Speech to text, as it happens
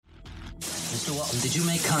Mr. Walton, did you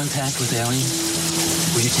make contact with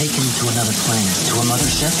aliens? Were you taken to another planet, to a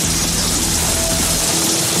mothership?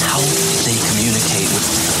 How did they communicate with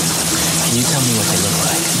you? Can you tell me what they look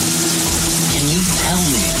like? Can you tell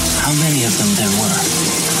me how many of them there were?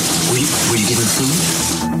 Were you given food?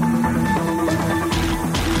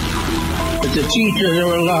 But the teachers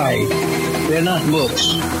are alive. They're not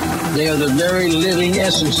books. They are the very living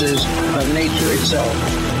essences of nature itself.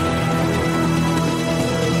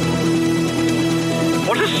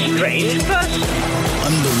 What a strange person.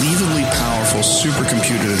 Unbelievably powerful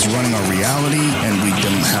supercomputer that's running our reality, and we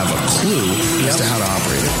don't have a clue as to how to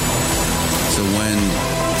operate it. So when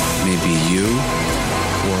maybe you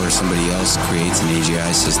or somebody else creates an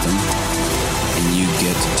AGI system and you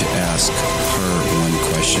get to ask her one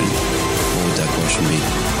question, what would that question be?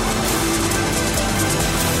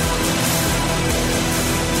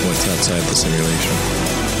 What's outside the simulation?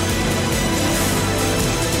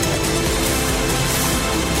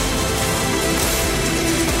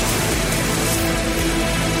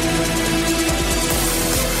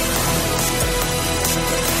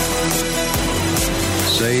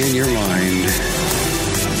 Say in your mind,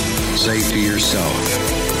 say to yourself,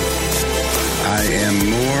 I am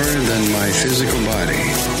more than my physical body,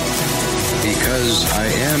 because I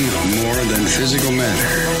am more than physical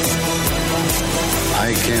matter.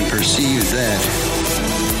 I can perceive that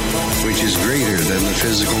which is greater than the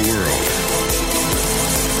physical world.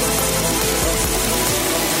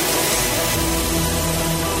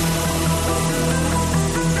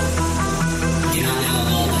 Do not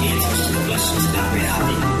know all the answers to the questions about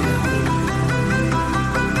reality.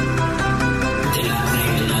 Do not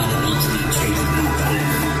claim to know the ultimate truth about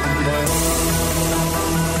life.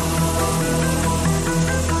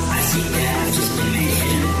 I see that which has been made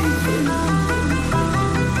hidden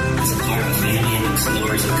as a part of a family of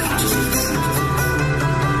explorers of consciousness.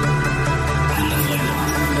 I'm the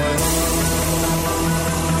Voidwalker.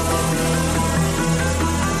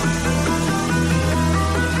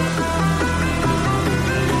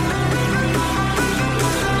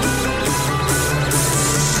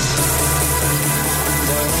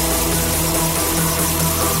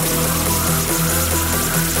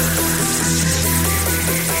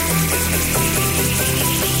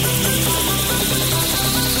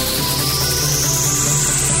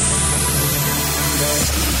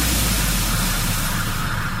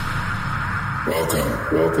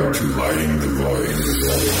 Welcome to Lighting the Void.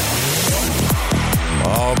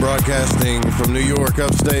 All broadcasting from New York,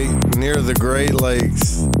 upstate, near the Great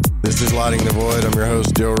Lakes. This is Lighting the Void. I'm your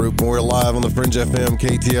host, Joe Roop, and we're live on the Fringe FM,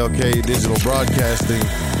 KTLK Digital Broadcasting.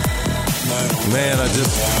 Man, I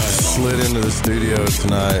just slid into the studio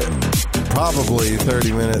tonight. Probably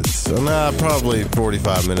 30 minutes, probably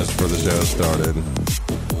 45 minutes before the show started.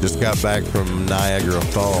 Just got back from Niagara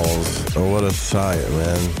Falls. Oh, what a sight,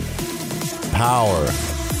 man. Power.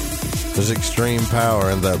 There's extreme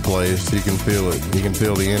power in that place. You can feel it. You can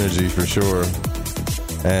feel the energy for sure.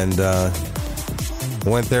 And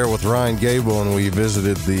went there with Ryan Gable, and we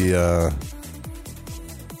visited the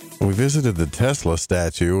Tesla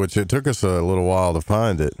statue, which it took us a little while to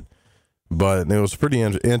find it, but it was pretty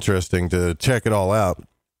interesting to check it all out.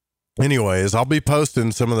 Anyways, I'll be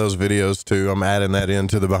posting some of those videos too. I'm adding that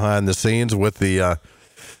into the behind the scenes with the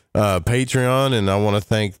Patreon, and I want to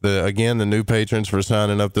thank the new patrons for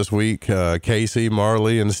signing up this week. Casey,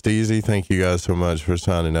 Marley, and Steezy, thank you guys so much for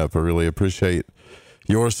signing up. I really appreciate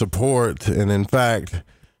your support, and in fact,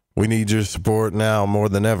 we need your support now more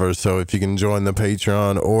than ever, so if you can join the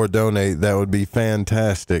Patreon or donate, that would be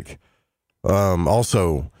fantastic.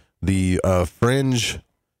 Also, the Fringe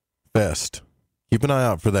Fest, keep an eye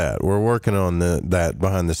out for that. We're working on that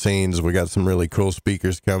behind the scenes. We got some really cool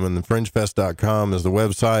speakers coming. The fringefest.com is the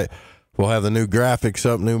website. We'll have the new graphics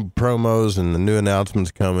up, new promos, and the new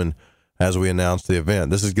announcements coming as we announce the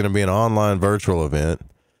event. This is going to be an online virtual event,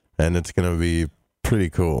 and it's going to be pretty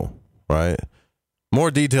cool, right?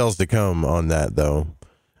 More details to come on that, though.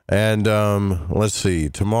 And let's see,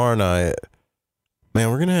 tomorrow night, man,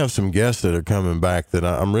 we're going to have some guests that are coming back that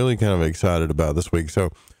I'm really kind of excited about this week. So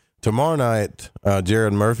tomorrow night,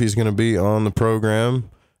 Jared Murphy's going to be on the program.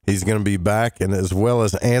 He's going to be back, and as well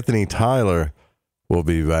as Anthony Tyler will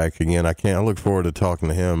be back again. I look forward to talking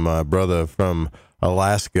to him. My brother from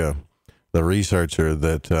Alaska, the researcher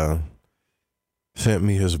that sent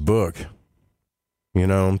me his book. You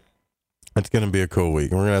know, it's going to be a cool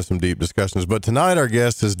week. We're going to have some deep discussions. But tonight our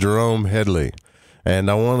guest is Jerome Headley, and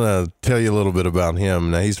I want to tell you a little bit about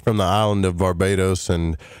him. Now, he's from the island of Barbados,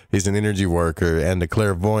 and he's an energy worker and a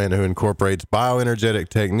clairvoyant who incorporates bioenergetic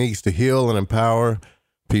techniques to heal and empower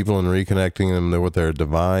people and reconnecting them with their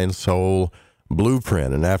divine soul,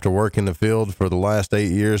 Blueprint. And after working the field for the last 8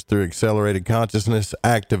 years through accelerated consciousness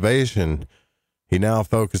activation, he now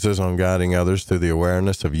focuses on guiding others through the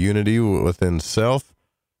awareness of unity within self,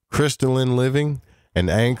 crystalline living, and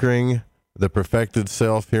anchoring the perfected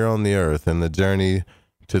self here on the earth in the journey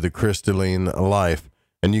to the crystalline life.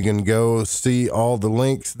 And you can go see all the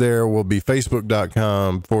links there. Will be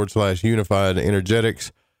facebook.com/unified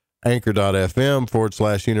energetics,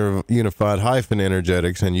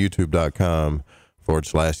 anchor.fm/unified-energetics, and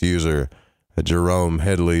youtube.com/user Jerome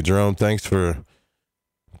Headley. Jerome, thanks for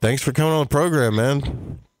coming on the program,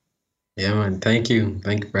 man. Yeah, man. Thank you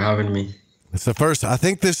for having me. I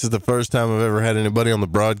think this is the first time I've ever had anybody on the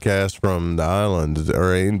broadcast from the island,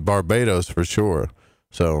 or in Barbados for sure.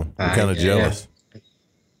 So I'm kind of jealous.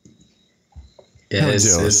 Yeah, it's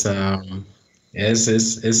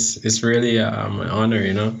really an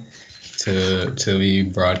honor, to be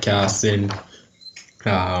broadcasting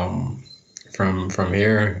from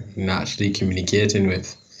here and actually communicating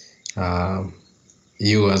with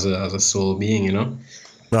you as a soul being,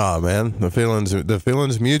 Oh man, the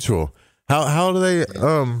feeling's mutual. How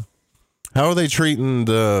are they treating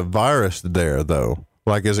the virus there though?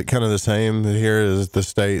 Like, is it kind of the same here as the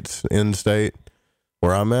States, in state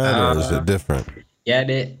where I'm at, or is it different? Yeah,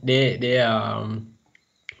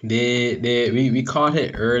 we caught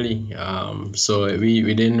it early, so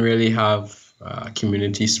we didn't really have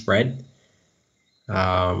community spread.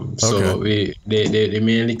 So okay. they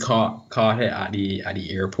mainly caught it at the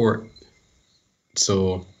airport.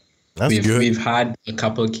 So we've had a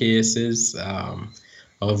couple of cases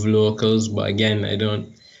of locals, but again, I don't.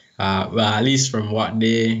 Well, at least from what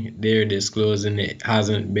they're disclosing, it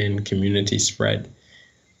hasn't been community spread,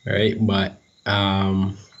 right? But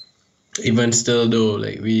even still, though,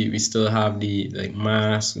 like we still have the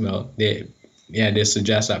mask. Well, they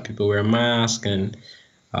suggest that people wear masks and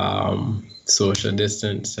social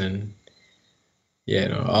distance and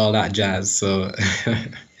all that jazz. So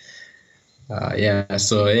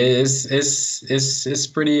so it's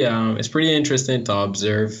pretty interesting to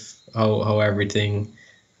observe how everything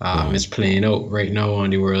is playing out right now on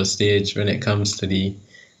the world stage when it comes to the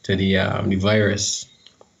virus.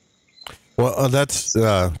 Well, that's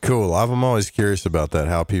cool. I'm always curious about that,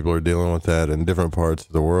 how people are dealing with that in different parts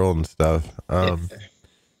of the world and stuff.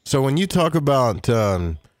 So when you talk about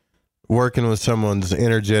working with someone's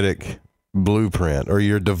energetic blueprint or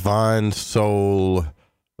your divine soul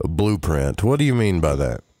blueprint, what do you mean by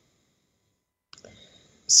that?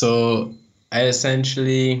 So I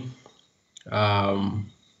essentially, so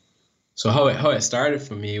how it started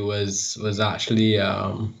for me was actually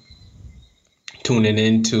tuning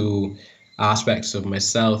into aspects of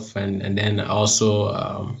myself, and then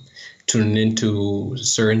also tuning into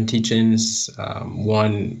certain teachings,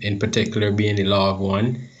 one in particular being the Law of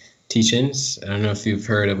One teachings. I don't know if you've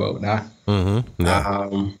heard about that. Mm-hmm.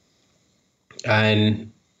 Yeah.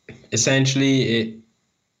 And essentially it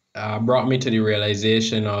brought me to the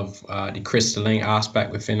realization of the crystalline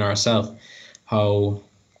aspect within ourselves, how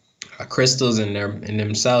crystals in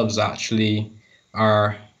themselves actually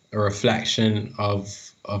are a reflection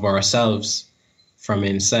of ourselves from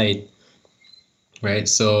inside, right?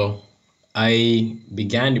 So I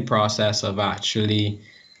began the process of actually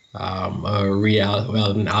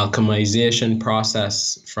an alchemization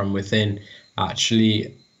process from within,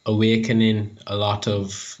 actually awakening a lot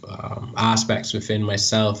of aspects within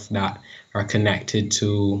myself that are connected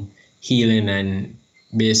to healing and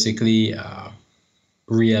basically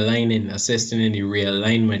assisting in the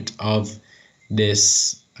realignment of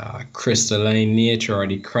this crystalline nature, or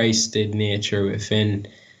the Christed nature within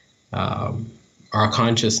our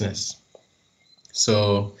consciousness.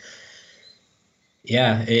 So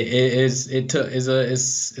yeah, it's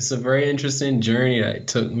a very interesting journey that it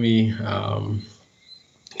took me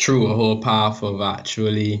through a whole path of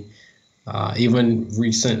actually even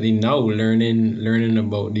recently now learning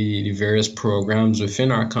about the various programs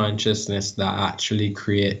within our consciousness that actually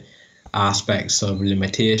create aspects of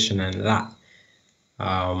limitation and lack.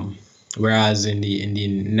 Whereas in the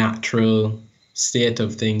natural state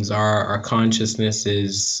of things, our consciousness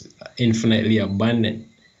is infinitely abundant,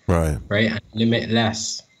 right, and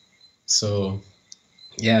limitless. So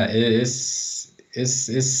yeah, it's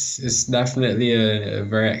definitely a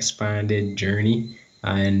very expanded journey,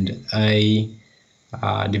 and I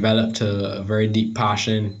developed a very deep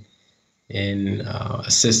passion in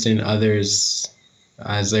assisting others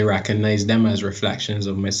as I recognize them as reflections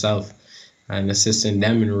of myself, and assisting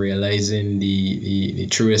them in realizing the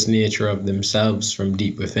truest nature of themselves from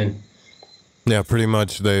deep within. Yeah, pretty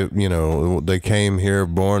much they came here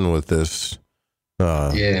born with this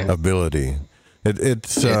ability.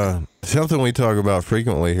 It's something we talk about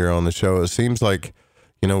frequently here on the show. It seems like,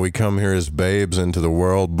 we come here as babes into the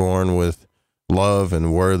world, born with love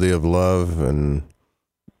and worthy of love and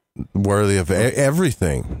worthy of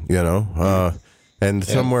everything, and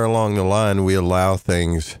somewhere along the line we allow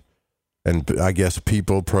things, and I guess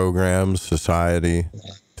people, programs, society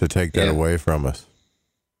to take that away from us.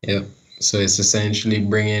 Yep. So it's essentially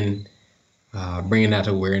bringing that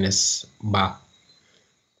awareness back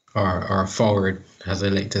or forward, as I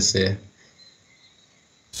like to say.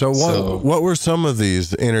 So what were some of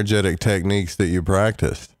these energetic techniques that you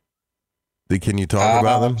practiced? Can you talk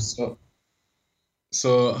about them?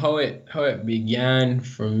 So how it began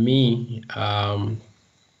for me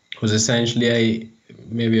was essentially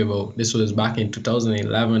this was back in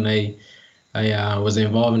 2011. I was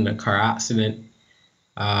involved in a car accident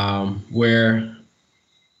where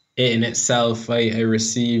it in itself I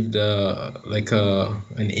received an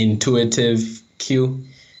intuitive cue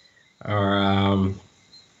or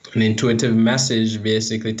an intuitive message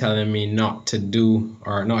basically telling me not to do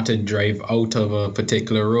or not to drive out of a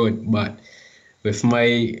particular road. But with my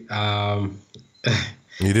you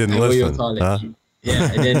didn't listen, huh? Yeah,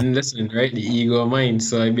 I didn't listen, right? The ego mind.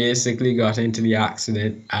 So I basically got into the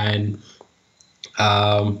accident, and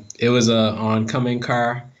it was a oncoming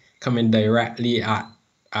car coming directly at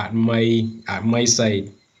my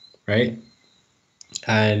side, right?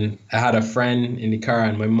 And I had a friend in the car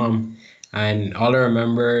and my mom, and all I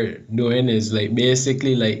remember doing is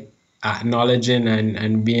basically acknowledging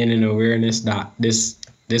and being in awareness that this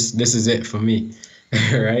is it for me,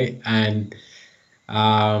 right? And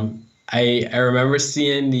I remember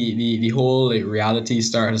seeing the whole reality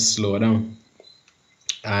start to slow down,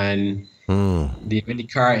 and when the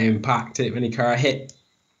car impacted, when the car hit,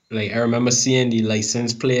 I remember seeing the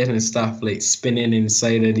license plate and stuff spinning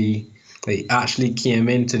inside of actually came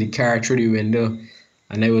into the car through the window,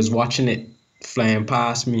 and I was watching it flying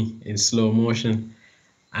past me in slow motion.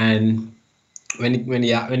 And when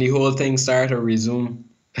the whole thing started to resume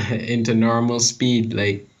into normal speed,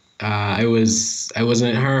 I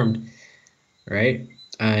wasn't harmed, right?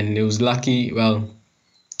 And it was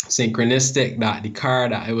synchronistic that the car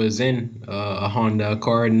that I was in, a Honda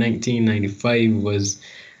Accord 1995, was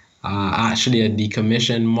actually a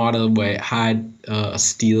decommissioned model, but it had a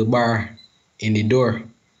steel bar in the door,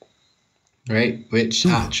 right? Which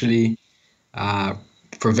actually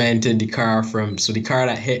prevented the car from. So the car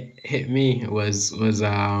that hit me was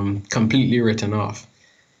completely written off,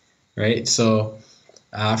 right? So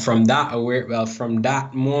from that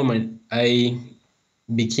moment, I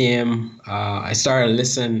started to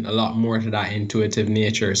listen a lot more to that intuitive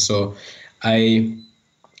nature. So I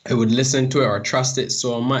would listen to it or trust it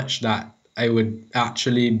so much that I would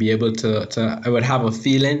actually be able I would have a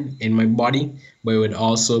feeling in my body, but it would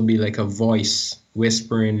also be like a voice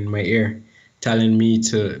whispering in my ear, telling me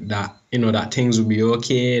that things would be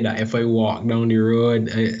okay, that if I walk down the road,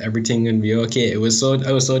 everything would be okay. I was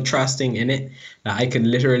so trusting in it that I could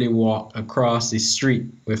literally walk across the street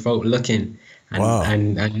without looking.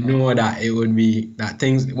 And know that it would be that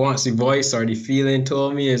things, once the voice or the feeling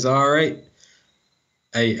told me is all right,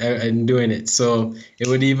 I'm doing it. So it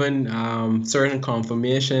would even certain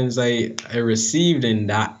confirmations I received in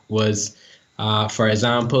that was, for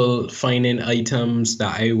example, finding items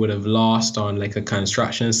that I would have lost on a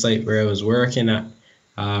construction site where I was working at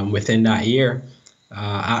within that year.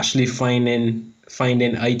 Actually finding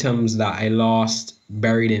items that I lost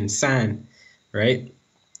buried in sand, right?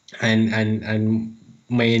 And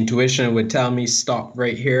my intuition would tell me stop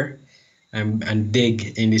right here and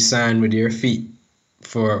dig in the sand with your feet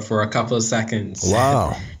for a couple of seconds.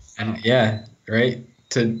 Wow. And yeah, right.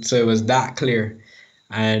 So it was that clear.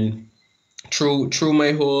 And through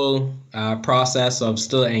my whole process of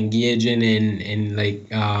still engaging in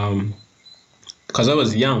because I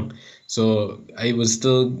was young, so I was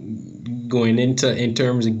still going in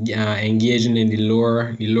terms of engaging in the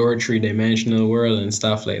lower 3-dimensional world and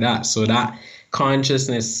stuff like that. So that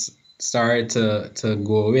consciousness started to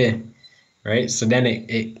go away, right? So then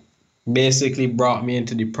it basically brought me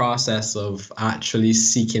into the process of actually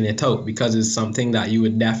seeking it out, because it's something that you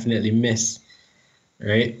would definitely miss,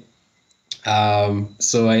 right?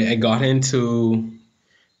 So I got into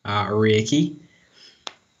Reiki.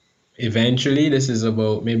 Eventually, this is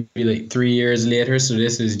about maybe 3 years later, so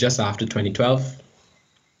this is just after 2012.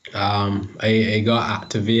 I got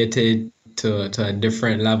activated to a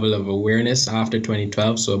different level of awareness after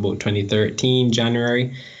 2012, so about 2013,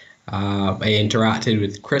 January. I interacted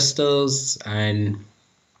with crystals, and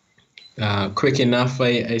quick enough,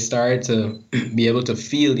 I started to be able to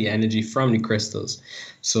feel the energy from the crystals.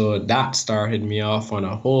 So that started me off on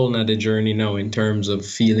a whole nother journey now in terms of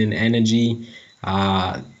feeling energy,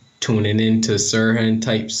 tuning into certain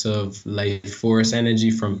types of life force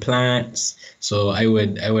energy from plants. So I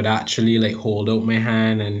would actually like hold out my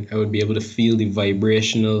hand and I would be able to feel the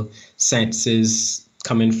vibrational senses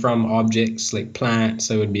coming from objects like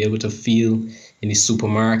plants. I would be able to feel in the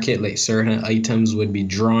supermarket like certain items would be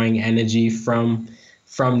drawing energy from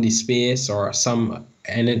the space, or some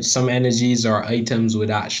energies or items would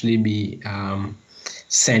actually be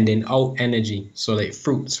sending out energy. So like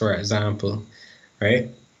fruits, for example, right?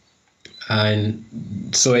 And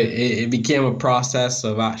so it became a process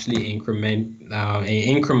of actually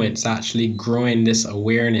increments actually growing this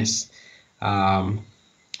awareness.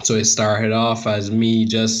 So it started off as me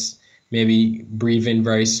just maybe breathing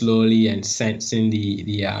very slowly and sensing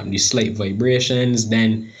the slight vibrations,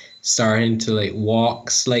 then starting to like walk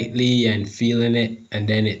slightly and feeling it, and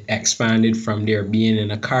then it expanded from there, being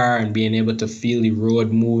in a car and being able to feel the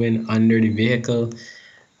road moving under the vehicle.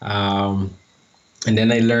 And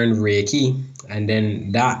then I learned Reiki, and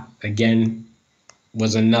then that again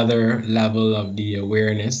was another level of the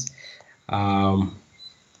awareness.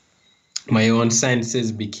 My own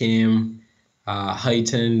senses became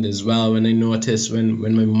heightened as well when I noticed when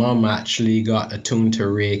my mom actually got attuned to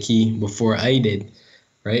Reiki before I did,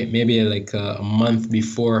 right? Maybe like a month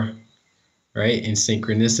before, right? In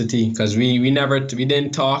synchronicity, because we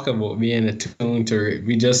didn't talk about being attuned to it.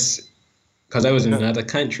 We just, because I was in another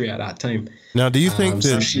country at that time. Now, do you think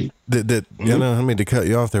that you know, I mean to cut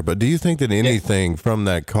you off there, but do you think that anything from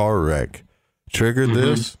that car wreck triggered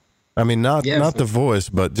this? I mean, not the voice,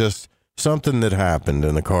 but just something that happened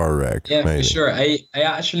in the car wreck. Yeah, maybe. For sure. I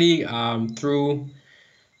actually through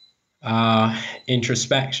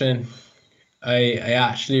introspection, I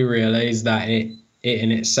actually realized that it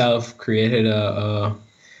in itself created a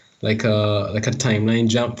timeline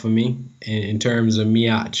jump for me in terms of me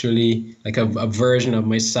actually, like a version of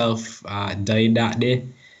myself died that day,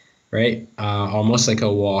 right? Almost like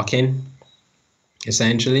a walk-in,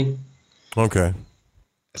 essentially. Okay.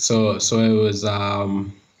 So it was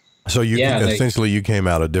so you essentially you came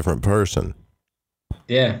out a different person.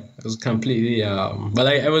 Yeah, it was completely but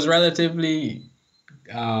I was relatively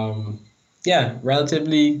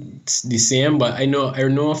relatively the same, but I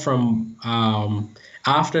know from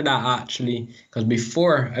after that, actually, because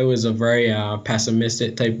before I was a very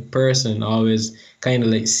pessimistic type of person, always kind of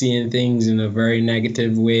like seeing things in a very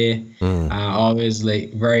negative way, always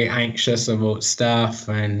like very anxious about stuff,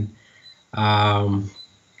 and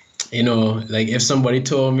you know, like if somebody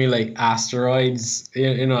told me like asteroids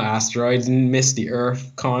miss the Earth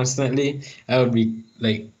constantly, I would be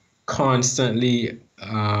like constantly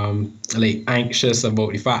like anxious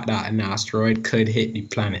about the fact that an asteroid could hit the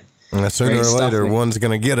planet. Sooner or later, one's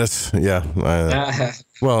going to get us. Yeah.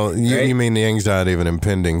 Well, you mean the anxiety of an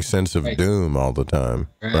impending sense of doom all the time.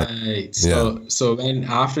 Right. But, so when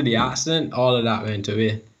after the accident, all of that went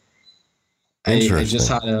away. I just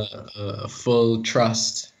had a full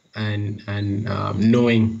trust and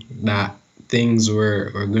knowing that things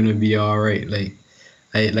were going to be all right.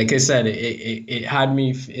 Like I said, it had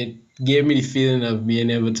me. It gave me the feeling of being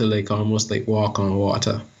able to like almost like walk on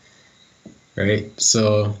water. Right.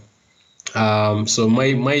 So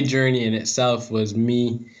my journey in itself was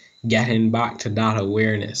me getting back to that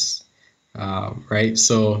awareness, right?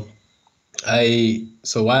 So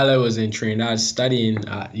while I was in Trinidad studying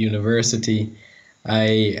at university,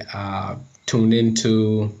 I tuned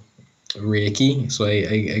into Reiki. So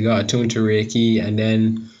I got attuned to Reiki, and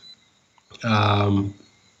then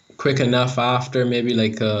quick enough after, maybe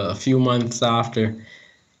like a few months after,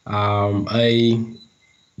 I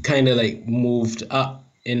kind of like moved up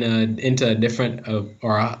into a different,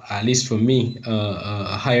 or at least for me,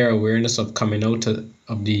 a higher awareness of coming out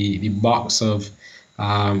of the box of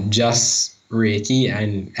just Reiki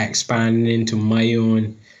and expanding into my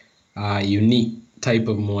own unique type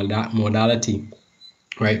of modality,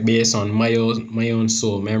 right, based on my own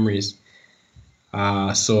soul memories.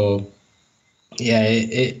 So yeah,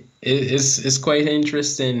 it's quite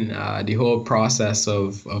interesting, the whole process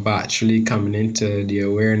of actually coming into the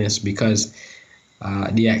awareness, because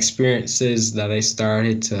the experiences that I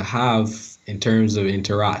started to have in terms of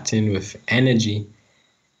interacting with energy,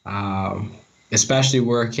 especially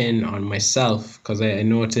working on myself, because I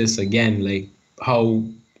noticed again like how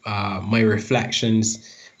my reflections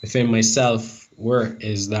within myself work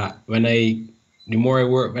is that when I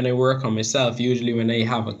work on myself, usually when I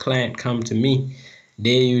have a client come to me,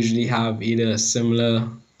 they usually have either a similar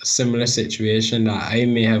situation that I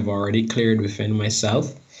may have already cleared within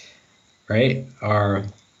myself. right, are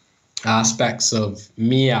aspects of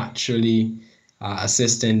me actually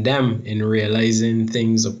assisting them in realizing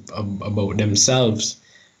things about themselves,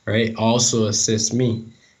 right, also assist me.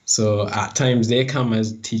 So at times they come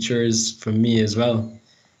as teachers for me as well,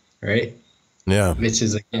 right? Yeah. Which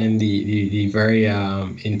is again the very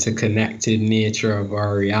interconnected nature of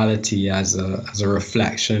our reality as a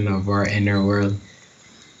reflection of our inner world.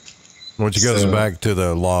 Which goes back to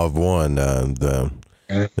the Law of One, the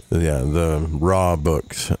Raw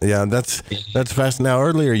books. Yeah, that's fascinating. Now,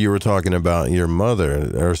 earlier you were talking about your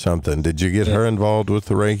mother or something. Did you get her involved with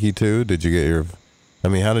the Reiki too? Did you get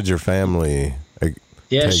how did your family take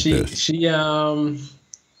this?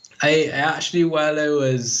 I actually, while I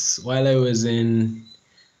was in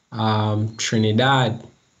Trinidad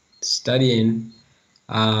studying,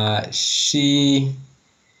 I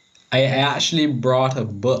actually brought a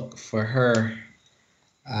book for her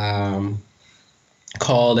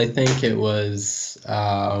called, I think it was,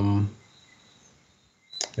 let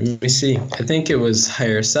me see, I think it was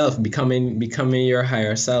Higher Self, Becoming Your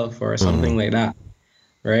Higher Self, or something like that,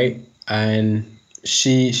 right? And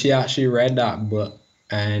she actually read that book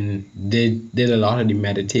and did a lot of the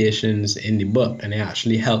meditations in the book, and it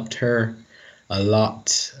actually helped her a lot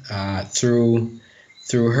through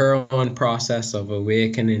her own process of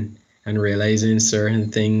awakening and realizing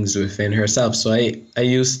certain things within herself. So I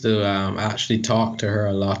used to actually talk to her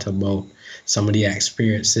a lot about some of the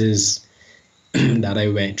experiences that I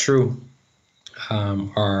went through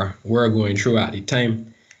or were going through at the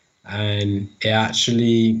time, and it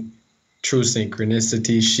actually, through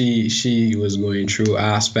synchronicity, she was going through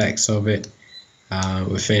aspects of it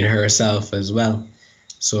within herself as well.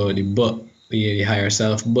 So the book, the Higher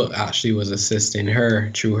Self book, actually was assisting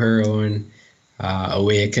her through her own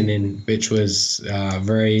awakening, which was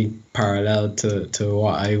very parallel to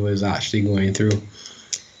what I was actually going through.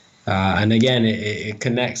 And again, it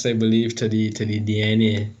connects, I believe, to the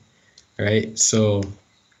DNA, right? So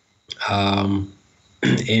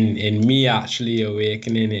in me actually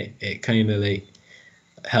awakening, it kind of like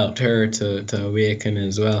helped her to awaken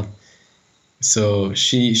as well. So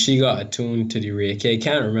she got attuned to the Reiki. I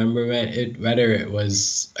can't remember whether it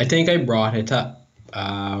was, I think I brought it up,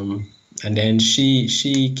 and then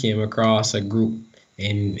she came across a group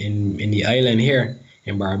in the island here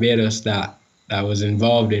in Barbados that was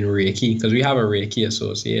involved in Reiki, because we have a Reiki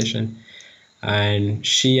association. And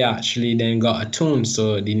she actually then got attuned.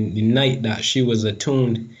 So the night that she was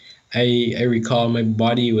attuned, I recall my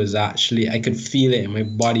body was actually, I could feel it in my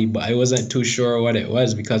body, but I wasn't too sure what it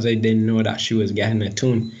was because I didn't know that she was getting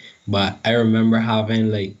attuned. But I remember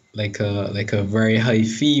having like a very high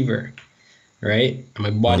fever, right? And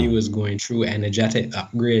my body was going through energetic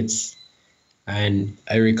upgrades. And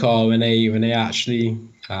I recall when I actually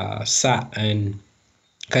sat and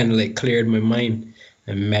kind of like cleared my mind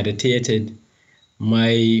and meditated,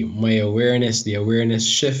 my awareness, the awareness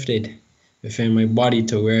shifted within my body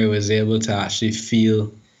to where I was able to actually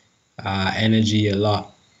feel energy a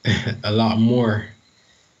lot more,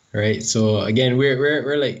 right? So again,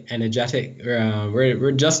 we're like energetic.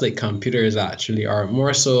 We're just like computers actually, or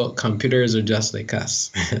more so, computers are just like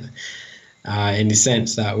us, in the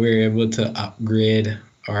sense that we're able to upgrade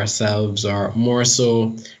ourselves, or more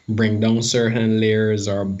so bring down certain layers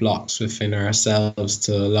or blocks within ourselves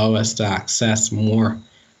to allow us to access more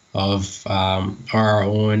of our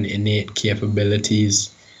own innate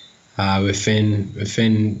capabilities within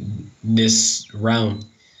this realm,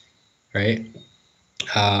 right?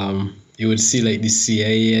 You would see like the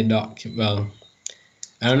CIA well,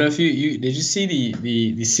 I don't know if you did you see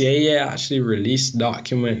the CIA actually released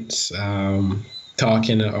documents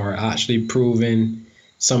talking or actually proving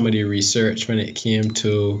some of the research when it came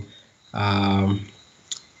to our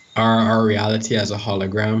reality as a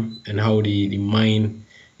hologram, and how the mind,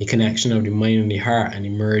 the connection of the mind and the heart, and the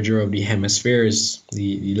merger of the hemispheres,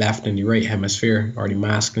 the left and the right hemisphere, or the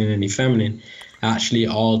masculine and the feminine, actually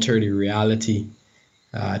alter the reality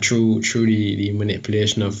through the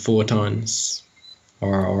manipulation of photons,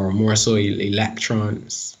 or more so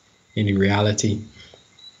electrons in the reality.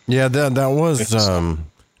 Yeah, that was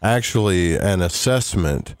actually an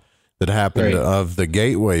assessment that happened of the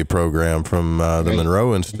Gateway program from the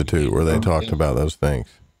Monroe Institute, where they talked about those things.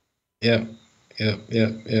 Yep.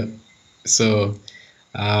 So,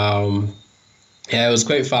 it was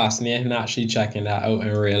quite fascinating actually checking that out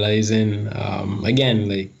and realizing, again,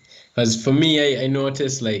 like, because for me, I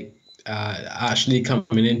noticed like actually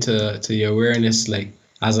coming into the awareness, like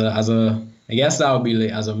as a I guess that would be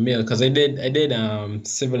like as a male, because I did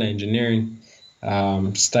civil engineering,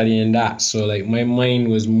 studying that. So like my mind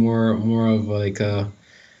was more of like a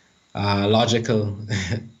logical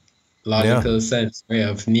logical sense, right,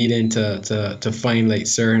 of needing to find like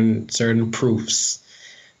certain proofs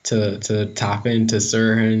to tap into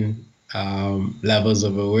certain levels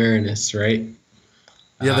of awareness, right?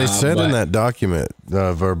 Yeah, they said in that document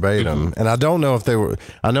verbatim, and I don't know if they were.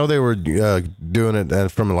 I know they were doing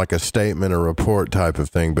it from like a statement or report type of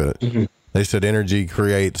thing, but they said energy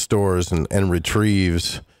creates, stores, and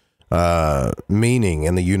retrieves meaning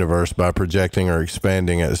in the universe by projecting or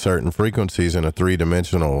expanding at certain frequencies in a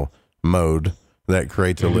 3-dimensional mode that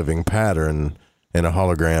creates a living pattern in a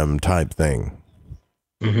hologram type thing.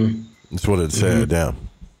 That's what it said.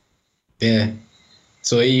 Yeah.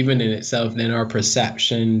 So even in itself, then our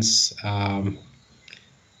perceptions,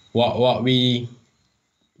 what we,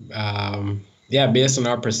 based on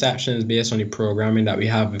our perceptions, based on the programming that we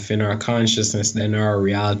have within our consciousness, then our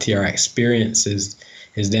reality, our experiences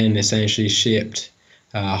is then essentially shaped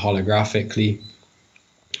holographically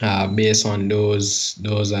based on those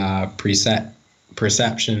preset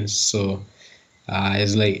perceptions. So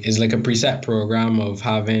it's like a preset program of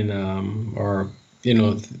having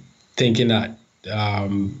thinking that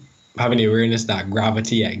having the awareness that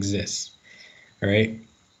gravity exists, right?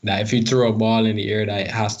 That if you throw a ball in the air, that it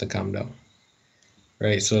has to come down,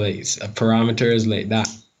 right? So like parameters like that.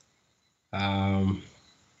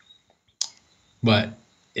 But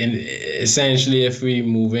essentially, if we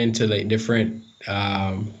move into like different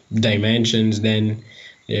dimensions, then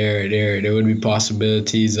there would be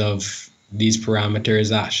possibilities of these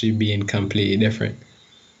parameters actually being completely different.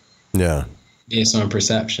 Yeah. Based on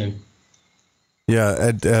perception.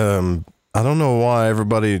 Yeah, I don't know why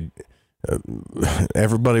everybody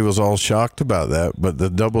was all shocked about that, but the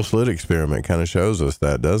double slit experiment kind of shows us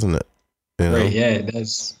that, doesn't it? You know? Right. Yeah, it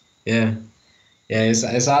does. Yeah.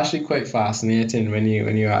 It's actually quite fascinating when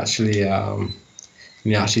you actually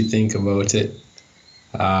think about it.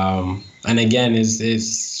 And again,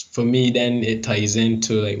 is for me, then it ties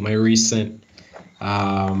into like my recent,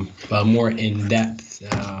 more in depth.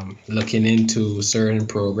 Looking into certain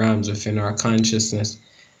programs within our consciousness,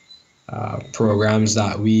 programs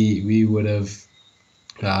that we would have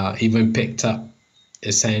even picked up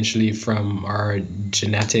essentially from our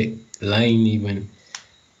genetic line even,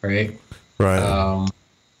 right? Right.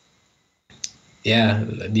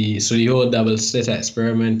 The whole double slit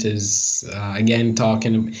experiment is again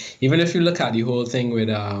talking, even if you look at the whole thing with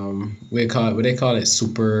they call it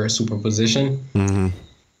superposition,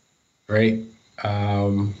 right?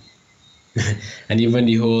 And even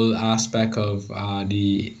the whole aspect of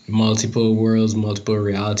the multiple worlds, multiple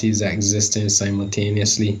realities existing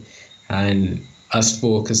simultaneously, and us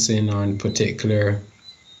focusing on a particular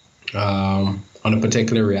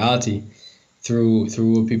reality through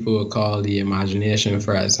what people would call the imagination.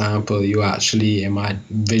 For example, you actually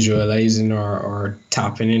visualizing or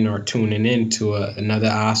tapping in or tuning into another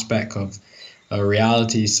aspect of a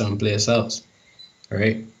reality someplace else,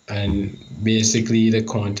 right? And basically the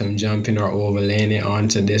quantum jumping or overlaying it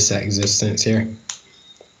onto this existence here.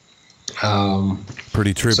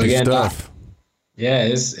 Pretty trippy stuff.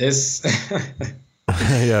 It's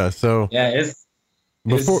yeah. So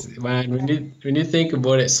when you think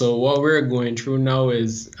about it, so what we're going through now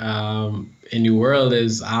is in the world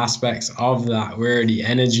is aspects of that where the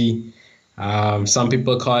energy, some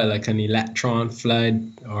people call it like an electron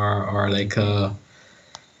flood or like a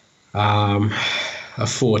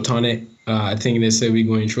photonic. I think they say we're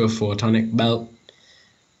going through a photonic belt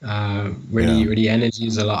where the energy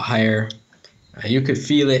is a lot higher. You could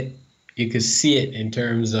feel it, you could see it in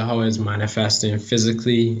terms of how it's manifesting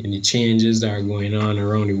physically and the changes that are going on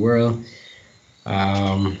around the world.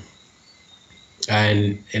 And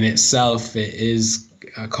in itself, it is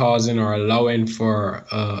causing or allowing for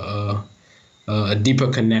a deeper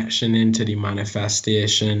connection into the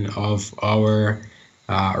manifestation of our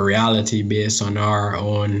reality based on our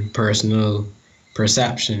own personal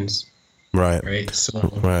perceptions. Right. So.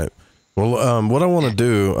 Right. Well, what I want to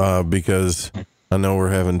do, because I know we're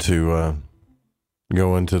having to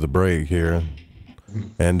go into the break here,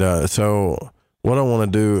 and so what I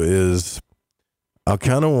want to do is, I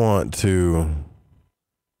kind of want to,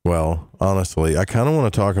 honestly, I kind of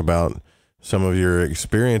want to talk about some of your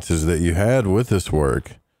experiences that you had with this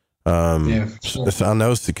work. Sure. So I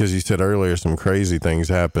know because you said earlier some crazy things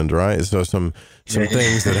happened, right? So some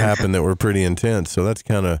things that happened that were pretty intense. So that's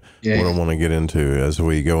kind of what I want to get into as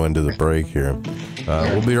we go into the break here.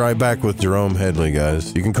 We'll be right back with Jerome Headley,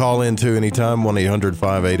 guys. You can call in too anytime,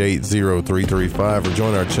 1-800-588-0335, or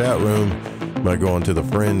join our chat room by going to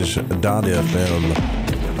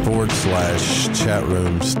thefringe.fm/chat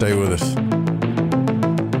room. Stay with us.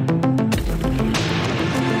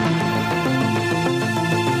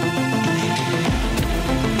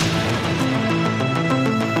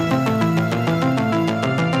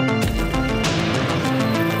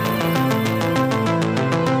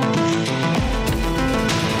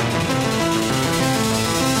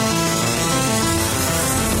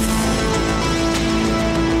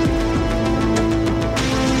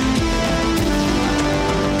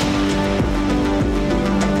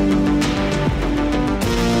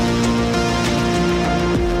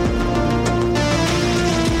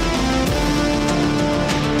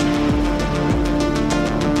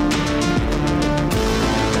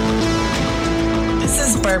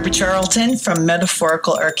 Barbara Charlton from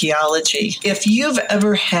Metaphorical Archaeology. If you've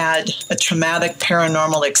ever had a traumatic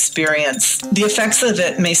paranormal experience, the effects of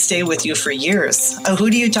it may stay with you for years. Who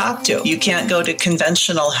do you talk to? You can't go to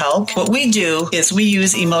conventional help. What we do is we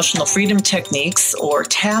use emotional freedom techniques or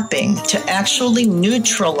tapping to actually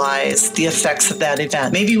neutralize the effects of that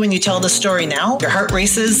event. Maybe when you tell the story now, your heart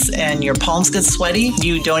races and your palms get sweaty.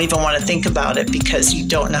 You don't even want to think about it because you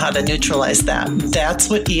don't know how to neutralize that. That's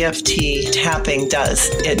what EFT tapping does.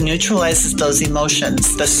 It neutralizes those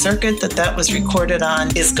emotions. The circuit that was recorded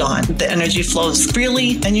on is gone. The energy flows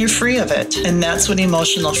freely and you're free of it. And that's what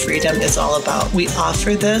emotional freedom is all about. We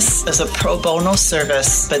offer this as a pro bono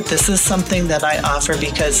service, but this is something that I offer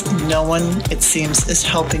because no one, it seems, is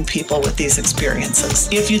helping people with these experiences.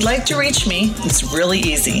 If you'd like to reach me, it's really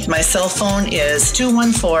easy. My cell phone is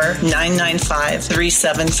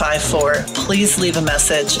 214-995-3754. Please leave a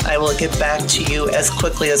message. I will get back to you as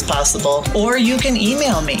quickly as possible. Or you can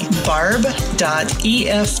email me,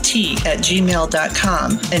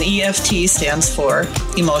 barb.eft@gmail.com. And EFT stands for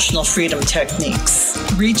Emotional Freedom Techniques.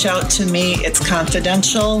 Reach out to me. It's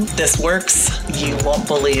confidential. This works. You won't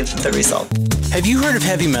believe the result. Have you heard of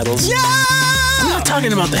heavy metals? Yeah! I'm not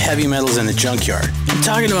talking about the heavy metals in the junkyard. I'm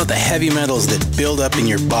talking about the heavy metals that build up in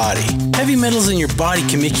your body. Heavy metals in your body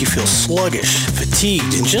can make you feel sluggish,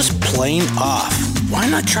 fatigued, and just plain off. Why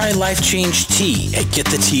not try Life Change Tea at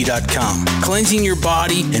GetTheTea.com? Cleansing your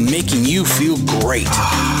body and making you feel great.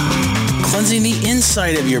 Cleansing the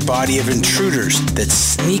inside of your body of intruders that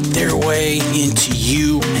sneak their way into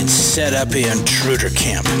you and set up an intruder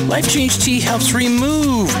camp. Life Change Tea helps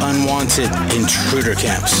remove unwanted intruder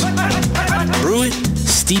camps. Brew it,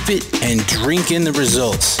 steep it, and drink in the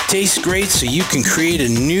results. Tastes great, so you can create a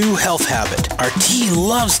new health habit. Our tea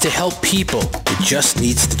loves to help people. It just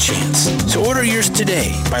needs the chance. So order yours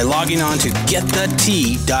today by logging on to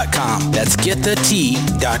GetTheTea.com. That's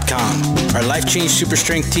GetTheTea.com. Our Life Change Super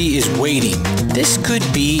Strength Tea is waiting. This could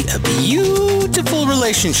be a beautiful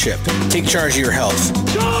relationship. Take charge of your health.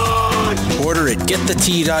 Order at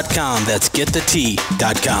GetTheTea.com. That's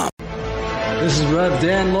GetTheTea.com. This is Rev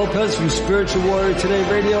Dan Lopez from Spiritual Warrior Today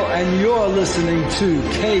Radio, and you're listening to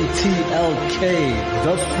KTLK,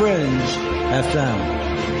 The Fringe FM.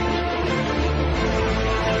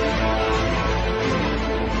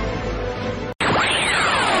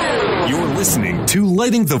 You're listening to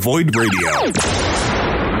Lighting the Void Radio.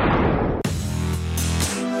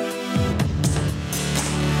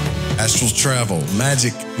 Astral travel,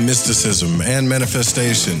 magic, mysticism, and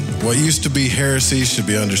manifestation. What used to be heresy should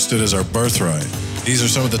be understood as our birthright. These are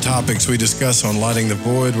some of the topics we discuss on Lighting the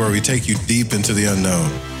Void, where we take you deep into the unknown.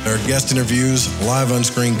 There are guest interviews, live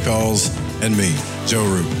unscreened calls, and me, Joe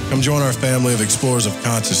Root. Come join our family of explorers of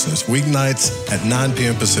consciousness, weeknights at 9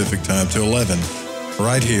 p.m. Pacific Time to 11,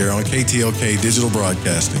 right here on KTLK Digital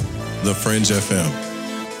Broadcasting, The Fringe FM.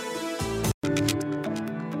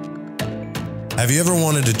 Have you ever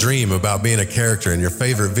wanted to dream about being a character in your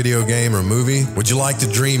favorite video game or movie? Would you like to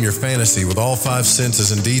dream your fantasy with all 5 senses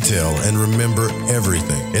in detail and remember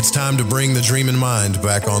everything? It's time to bring the dreaming mind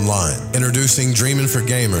back online. Introducing Dreaming for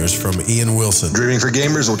Gamers from Ian Wilson. Dreaming for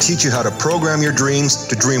Gamers will teach you how to program your dreams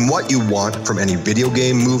to dream what you want from any video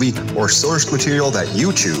game, movie, or source material that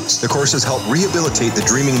you choose. The courses help rehabilitate the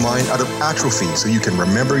dreaming mind out of atrophy so you can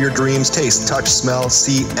remember your dreams, taste, touch, smell,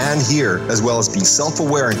 see, and hear, as well as be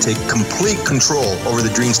self-aware and take complete control over the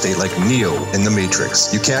dream state like Neo in The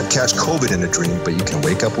Matrix. You can't catch COVID in a dream, but you can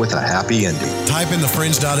wake up with a happy ending. Type in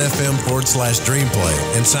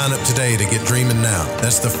thefringe.fm/dreamplay and sign up today to get dreaming now.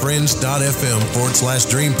 That's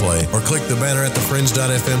thefringe.fm/dreamplay, or click the banner at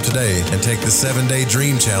thefringe.fm today and take the 7-day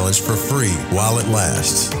dream challenge for free while it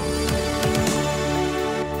lasts.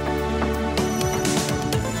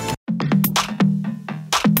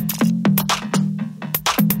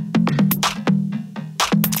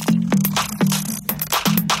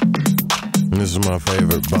 This is my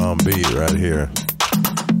favorite bomb beat right here.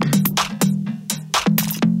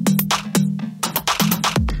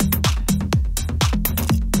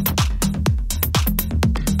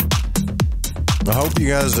 I hope you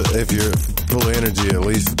guys, if you're full of energy, at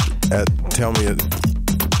least tell me,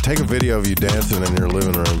 take a video of you dancing in your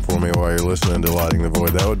living room for me while you're listening to Lighting the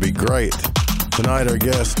Void. That would be great. Tonight our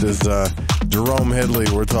guest is Jerome Headley.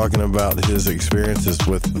 We're talking about his experiences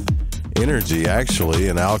with energy, actually,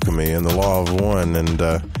 and alchemy and the law of one. And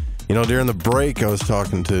during the break I was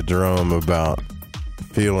talking to Jerome about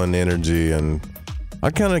feeling energy, and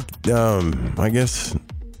I kind of I guess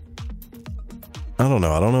I don't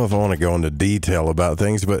know if I want to go into detail about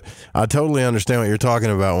things, but I totally understand what you're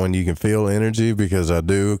talking about when you can feel energy, because I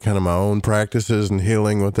do kind of my own practices and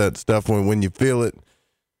healing with that stuff. When you feel it,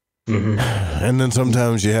 And then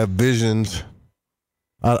sometimes you have visions.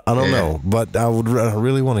 I don't know, but I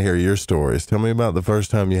really want to hear your stories. Tell me about the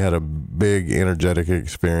first time you had a big energetic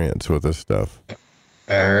experience with this stuff.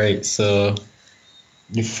 All right, so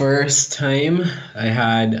the first time I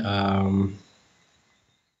had,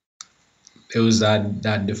 it was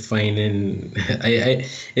that defining.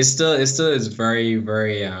 It still is very,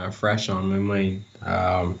 very fresh on my mind.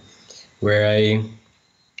 Where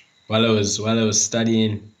while I was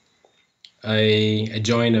studying, I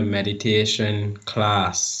joined a meditation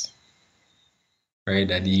class, right,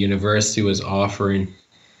 that the university was offering.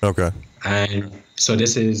 Okay. And so I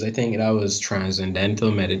think that was transcendental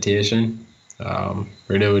meditation,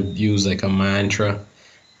 where they would use like a mantra,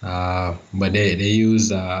 but they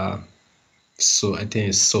use so I think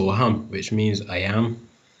it's Soham, which means I am.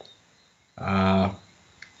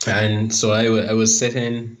 And so I was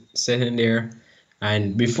sitting there.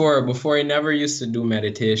 And before I never used to do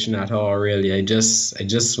meditation at all, really. I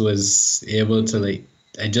just was able to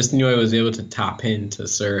I just knew I was able to tap into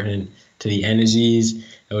to the energies.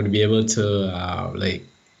 I would be able to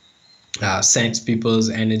sense people's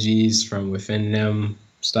energies from within them,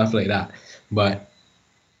 stuff like that. But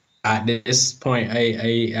at this point,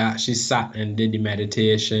 I actually sat and did the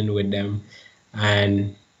meditation with them,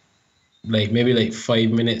 and maybe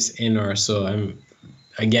 5 minutes in or so, I'm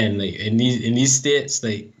again, in these states,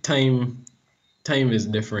 time is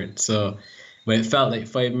different. So, but it felt like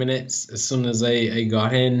 5 minutes. As soon as I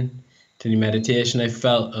got in to the meditation, I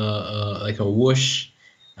felt like a whoosh,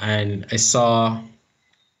 and I saw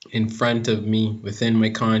in front of me within my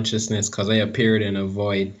consciousness, because I appeared in a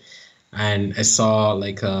void, and I saw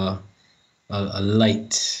like a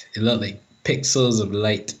light. It looked like pixels of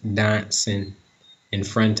light dancing in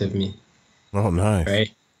front of me. Oh, nice.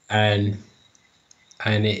 Right, and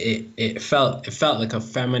it felt like a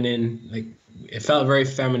feminine, it felt very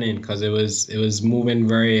feminine, because it was moving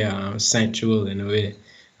very sensual in a way,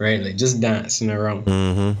 right? Like just dancing around,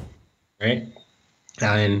 right?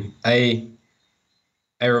 And I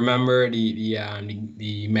remember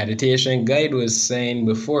the meditation guide was saying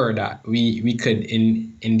before that we could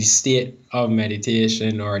in the state of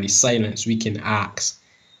meditation or the silence, we can ask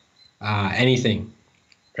anything,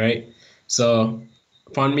 right? So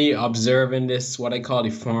upon me observing this, what I call the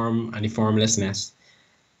form and the formlessness,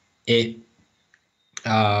 it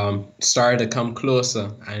started to come closer,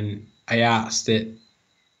 and I asked it,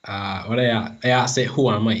 I asked it, who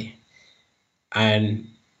am I? And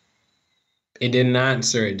it didn't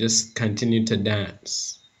answer. It just continued to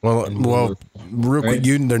dance. Well, real quick,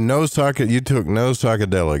 you took no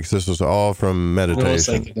psychedelics. This was all from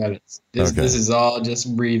meditation. No psychedelics. This is all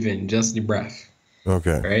just breathing, just the breath.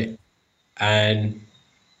 Okay. Right. And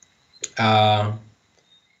and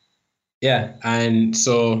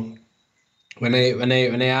so when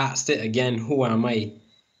I asked it again, who am I?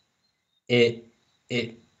 It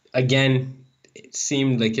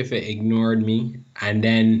seemed like if it ignored me, and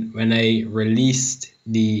then when I released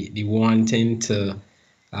the wanting to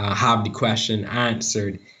have the question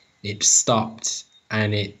answered, it stopped,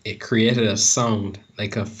 and it created a sound,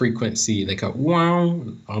 like a frequency, like a wow,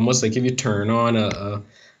 almost like if you turn on a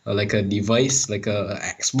device, like a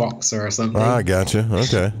Xbox or something. Ah, gotcha.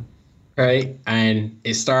 Okay. Right, and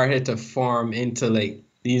it started to form into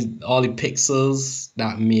all the pixels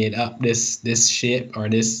that made up this shape, or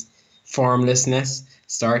this formlessness,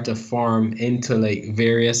 start to form into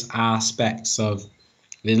various aspects of,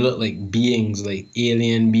 they look like beings, like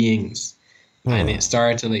alien beings. And it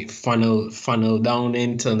started to funnel down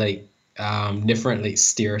into different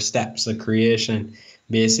stair steps of creation,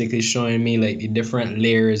 basically showing me the different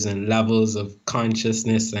layers and levels of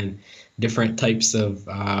consciousness, and different types of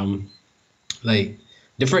life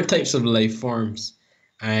forms.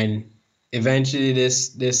 And eventually this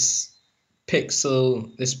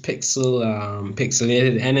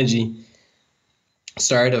pixelated energy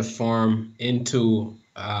started to form into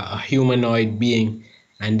a humanoid being,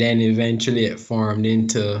 and then eventually it formed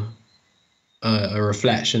into a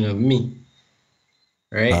reflection of me,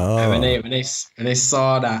 right? And when I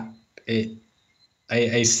saw that,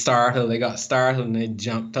 I got startled, and I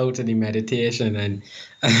jumped out of the meditation, and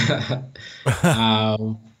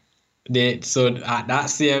so at that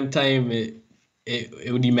same time, the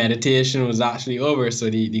meditation was actually over. So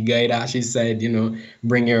the guide actually said,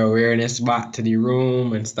 bring your awareness back to the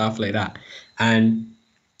room and stuff like that. And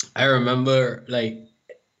I remember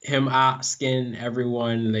him asking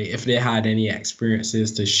everyone if they had any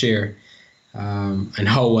experiences to share, and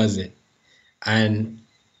how was it? And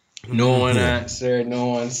no one answered. No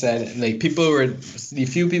one said. The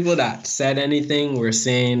few people that said anything were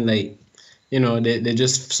saying they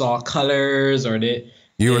just saw colors, or they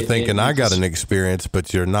You were thinking, I got an experience,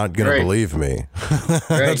 but you're not going to believe me.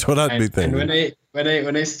 That's what I'd be thinking. And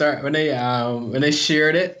when they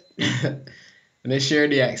shared it, when they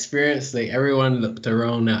shared the experience, like everyone looked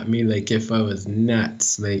around at me like if I was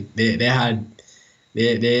nuts. Like they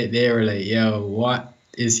were like, yo, what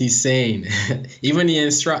is he saying? Even the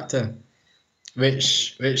instructor,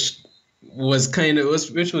 which was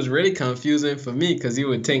really confusing for me, because you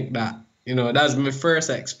would think that, you know, that was my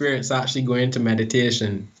first experience actually going into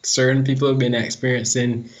meditation. Certain people have been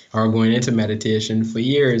experiencing or going into meditation for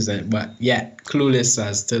years, but yet clueless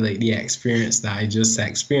as to like the experience that I just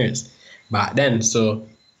experienced back then. So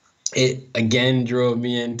it again drove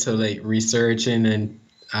me into like researching and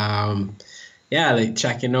like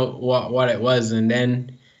checking out what it was, and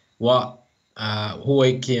then who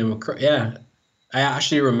I came across. Yeah, I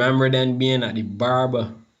actually remember then being at the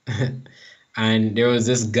barber. And there was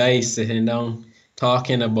this guy sitting down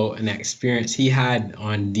talking about an experience he had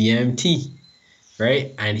on DMT,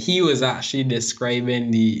 right? And he was actually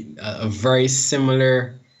describing a very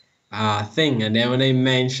similar thing. And then when I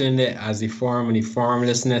mentioned it as the form and the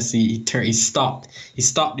formlessness, he stopped. He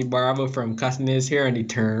stopped the barber from cutting his hair, and he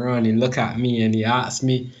turned around and looked at me and he asked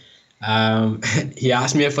me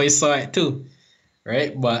if I saw it too,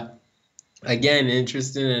 right? But again,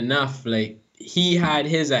 interesting enough, like, he had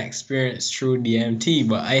his experience through DMT,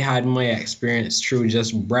 but I had my experience through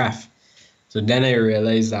just breath. So then I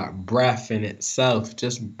realized that breath in itself,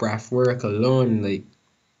 just breath work alone, like,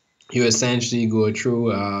 you essentially go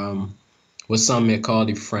through what some may call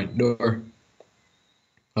the front door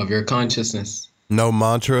of your consciousness. No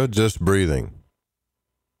mantra, just breathing.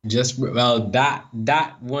 That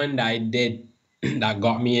one that I did that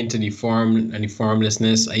got me into the form and the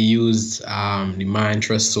formlessness, I used the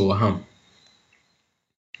mantra Soham.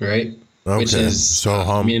 Right? Okay. Which is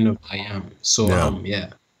Soham. Meaning of I am. Soham, yeah.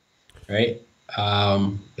 Right?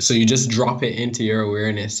 So you just drop it into your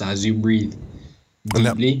awareness as you breathe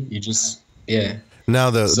deeply. Now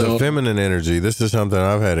the feminine energy, this is something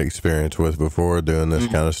I've had experience with before doing this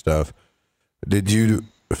kind of stuff. Did you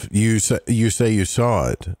say you saw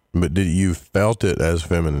it, but did you felt it as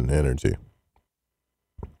feminine energy?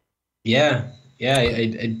 Yeah,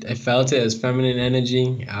 I felt it as feminine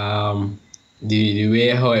energy. The way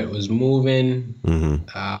how it was moving,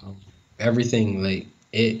 everything, like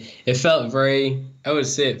it felt very, I would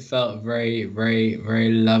say it felt very, very,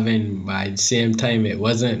 very loving, but at the same time it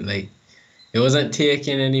wasn't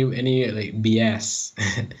taking any like BS.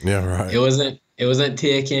 Yeah, right. It wasn't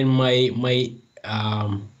taking my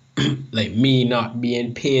like me not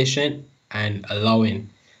being patient and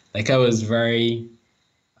allowing. Like I was very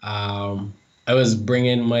I was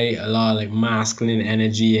bringing a lot of like masculine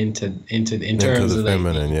energy into terms of the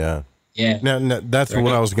feminine, like, yeah. Now that's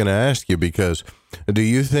what I was going to ask you, because do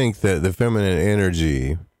you think that the feminine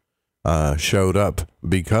energy showed up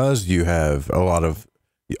because you have a lot of,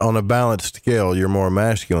 on a balanced scale, you're more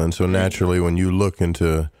masculine, so naturally when you look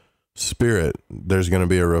into spirit, there's going to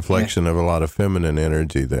be a reflection of a lot of feminine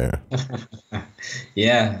energy there.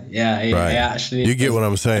 Yeah. I actually, you get what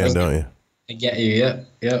I'm saying, don't you? I get you.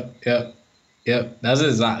 Yep. That's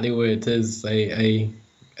exactly what it is. I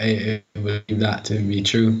believe that to be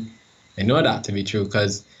true. I know that to be true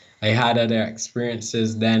because I had other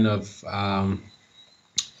experiences then of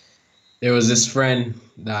there was this friend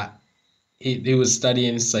that he was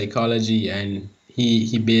studying psychology, and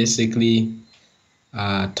he basically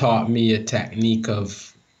taught me a technique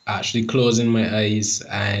of actually closing my eyes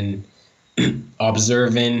and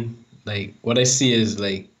observing, like, what I see is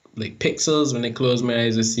like pixels. When I close my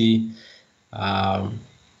eyes, I see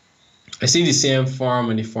the same form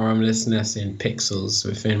and the formlessness in pixels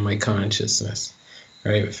within my consciousness,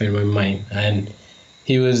 right, within my mind. And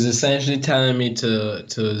he was essentially telling me to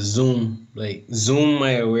zoom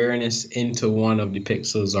my awareness into one of the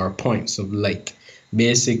pixels or points of light,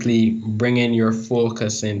 basically bringing your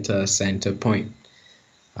focus into a center point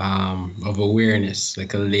of awareness,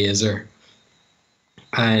 like a laser.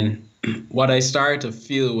 And what I started to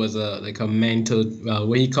feel was a mental,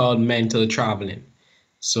 what he called mental traveling.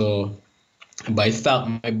 So, but I felt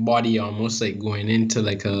my body almost like going into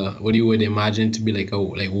like a, what you would imagine to be like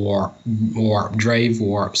warp drive,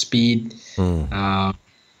 warp speed,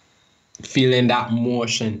 feeling that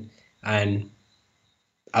motion. And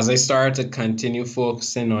as I started to continue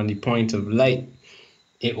focusing on the point of light,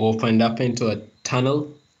 it opened up into a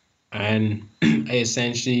tunnel, and I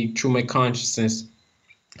essentially, through my consciousness,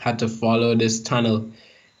 had to follow this tunnel.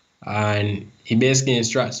 And he basically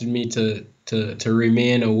instructed me to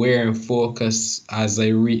remain aware and focus as I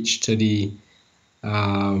reach to the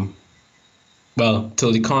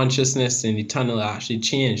till the consciousness in the tunnel actually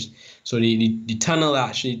changed. So the tunnel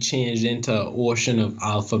actually changed into an ocean of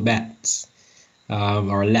alphabets,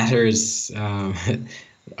 or letters, or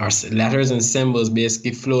letters and symbols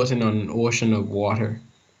basically floating on an ocean of water,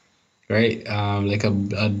 right? Like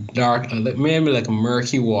a dark, maybe like a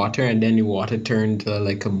murky water, and then the water turned to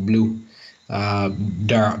like a blue,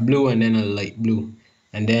 dark blue, and then a light blue.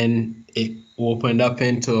 And then it opened up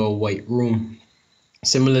into a white room,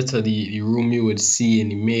 similar to the room you would see in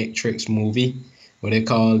the Matrix movie, what they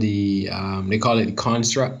call it the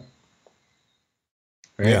construct.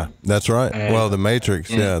 Right? Yeah, that's right. Well, the Matrix,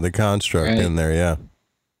 the construct in there, yeah.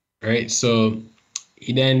 Right. So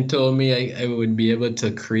he then told me I would be able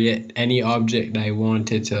to create any object I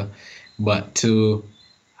wanted to, but to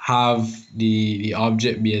have the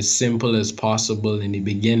object be as simple as possible in the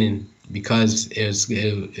beginning, because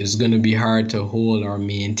it's going to be hard to hold or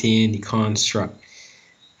maintain the construct.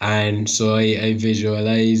 And so I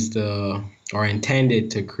visualized or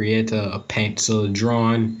intended to create a pencil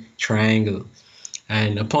drawn triangle.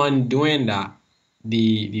 And upon doing that,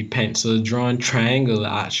 the pencil drawn triangle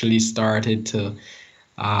actually started to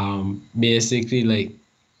basically like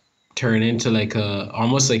turn into like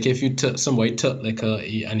almost like if you somebody took like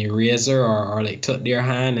an eraser or like took their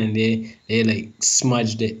hand and they like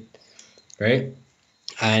smudged it, right?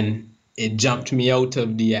 And it jumped me out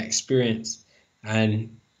of the experience.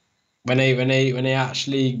 And when I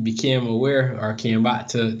actually became aware or came back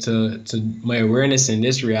to my awareness in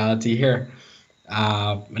this reality here,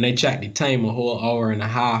 when I checked the time, a whole hour and a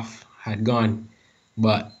half had gone.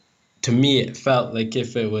 But to me, it felt like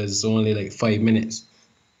if it was only like 5 minutes.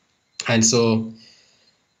 And so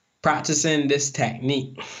practicing this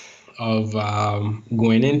technique of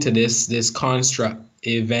going into this construct,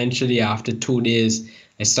 eventually after 2 days,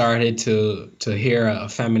 I started to hear a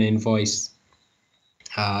feminine voice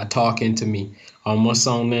talking to me, almost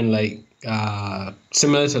sounding like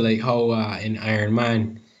similar to like how in Iron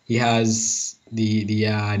Man he has the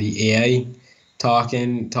AI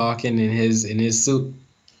talking in his suit.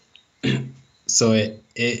 So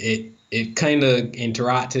it kind of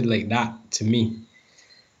interacted like that to me,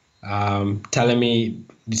 telling me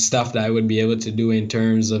the stuff that I would be able to do in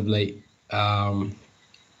terms of like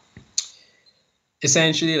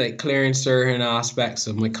essentially like clearing certain aspects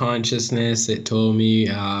of my consciousness. It told me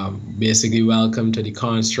basically, welcome to the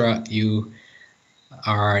construct. You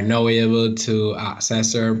are now able to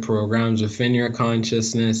access certain programs within your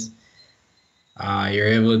consciousness. You're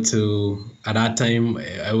able to, at that time,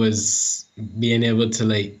 I was being able to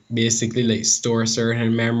like basically like store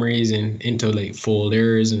certain memories into like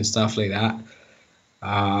folders and stuff like that.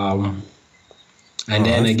 And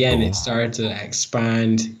then again, cool. It started to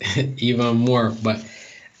expand even more. But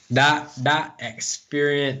that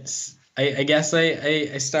experience, I guess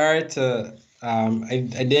I started to, I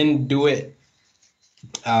didn't do it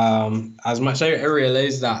as much. I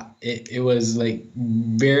realized that it was like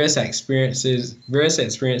various experiences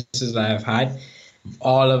that I've had.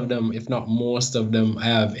 All of them, if not most of them, I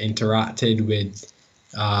have interacted with.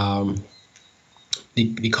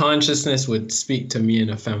 The consciousness would speak to me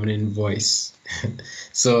in a feminine voice.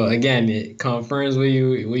 So again, it confirms what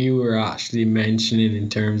you were actually mentioning in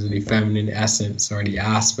terms of the feminine essence or the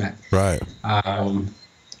aspect. Right.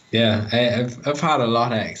 Yeah, I've had a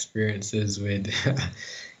lot of experiences with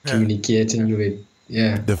communicating with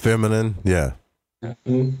the feminine. Yeah.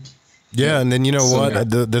 Mm-hmm. Yeah, and then you know what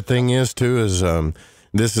the thing is too is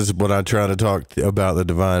this is what I try to talk about the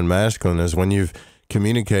divine masculine is when you've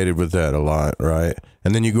communicated with that a lot, right?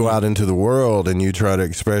 And then you go out into the world and you try to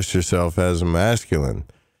express yourself as a masculine.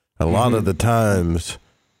 A lot of the times,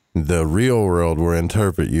 the real world will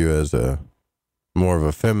interpret you as a more of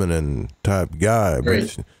a feminine type guy,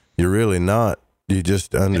 but you're really not. You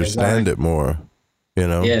just understand it more, you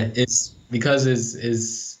know? Yeah, it's because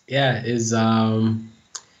is the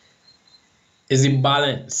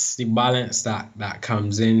balance that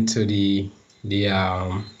comes into the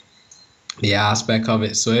aspect of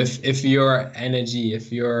it. So if your energy,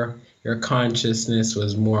 if your consciousness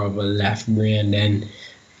was more of a left brain, then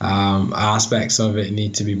aspects of it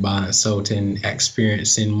need to be balanced out and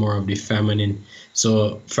experiencing more of the feminine.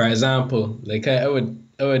 So for example, like I would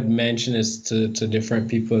mention this to different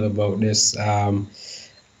people about this. I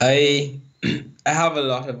have a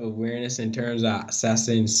lot of awareness in terms of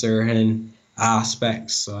accessing certain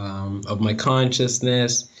aspects of my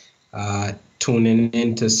consciousness, tuning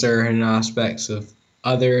into certain aspects of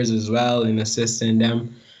others as well and assisting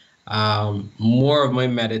them. More of my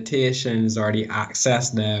meditations or the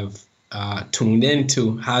access that I've tuned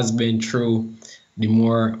into has been through the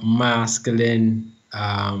more masculine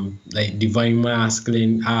like divine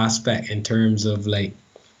masculine aspect in terms of like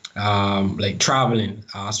traveling,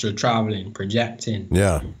 astral traveling, projecting.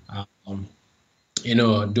 Yeah. You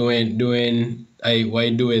know, what I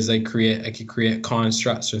do is I could create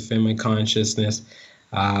constructs within my consciousness,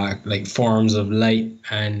 like forms of light,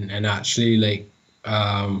 and actually like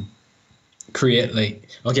create like,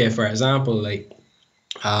 okay, for example, like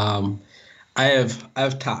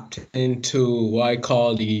I've tapped into what I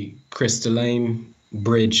call the crystalline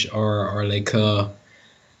bridge, or like a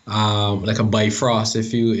Bifrost.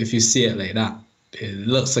 If you see it like that, it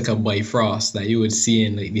looks like a Bifrost that you would see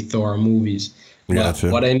in like the Thor movies. Gotcha.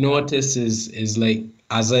 But what I notice is like,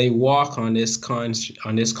 as I walk on this construct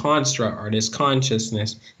or this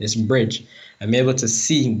consciousness, this bridge, I'm able to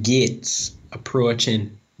see gates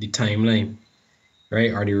approaching the timeline,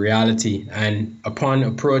 right, or the reality. And upon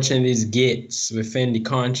approaching these gates within the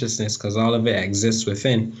consciousness, because all of it exists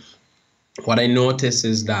within, what I notice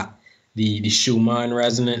is that the Schumann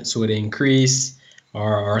resonance would increase,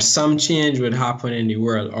 or some change would happen in the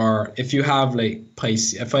world. Or if you have like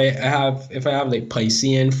if I have like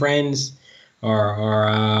Piscean friends,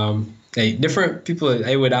 or like different people,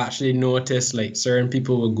 I would actually notice like certain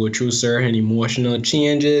people would go through certain emotional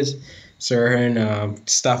changes, certain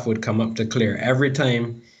stuff would come up to clear every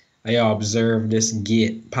time I observe this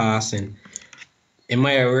gate passing. In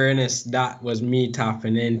my awareness, that was me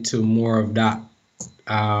tapping into more of that.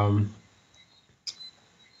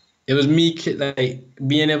 It was me like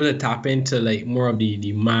being able to tap into like more of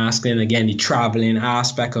the masculine, again, the traveling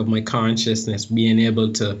aspect of my consciousness, being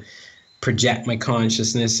able to project my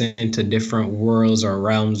consciousness into different worlds or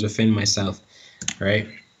realms within myself, right?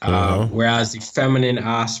 Whereas the feminine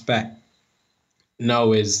aspect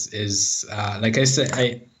now is like I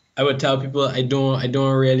said, I would tell people I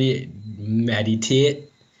don't really meditate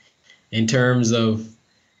in terms of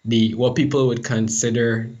what people would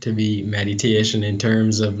consider to be meditation, in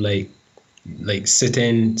terms of like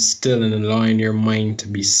sitting still and allowing your mind to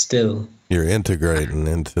be still. You're integrating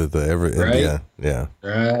into the right? Yeah.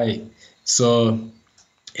 Right. So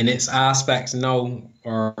in its aspects now,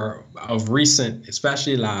 or of recent,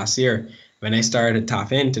 especially last year, when I started to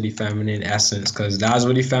tap into the feminine essence, because that's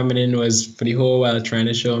what the feminine was for the whole while trying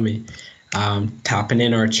to show me. Tapping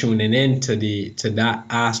in or tuning in to that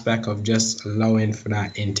aspect of just allowing for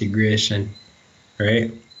that integration, right?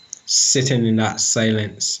 Sitting in that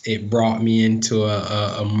silence, it brought me into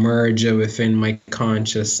a merger within my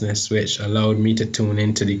consciousness, which allowed me to tune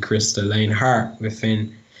into the crystalline heart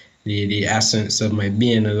within the essence of my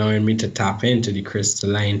being, allowing me to tap into the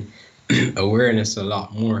crystalline awareness a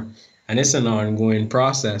lot more. And it's an ongoing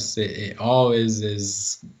process. It always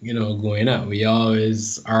is, going up. We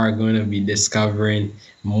always are going to be discovering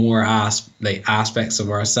more aspects of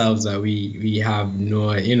ourselves that we have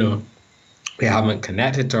we haven't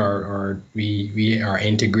connected to, or we are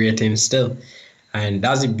integrating still. And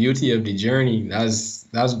that's the beauty of the journey. That's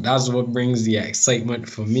what brings the excitement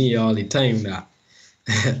for me all the time, that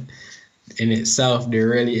in itself there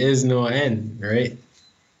really is no end, right?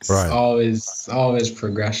 Right. Always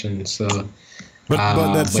progression. So, but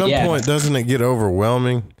at some point, doesn't it get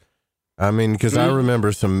overwhelming? I mean, because I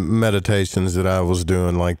remember some meditations that I was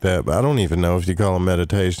doing like that, but I don't even know if you call them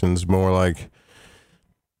meditations, more like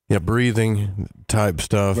breathing type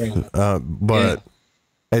stuff. Right. But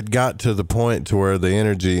it got to the point to where the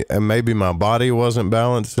energy, and maybe my body wasn't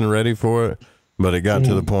balanced and ready for it, but it got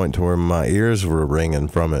to the point to where my ears were ringing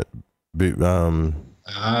from it.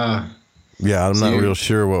 Yeah, I'm not real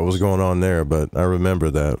sure what was going on there, but I remember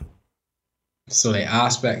that. So the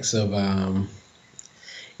aspects of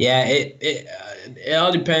it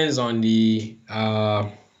all depends on the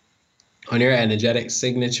on your energetic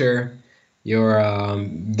signature, your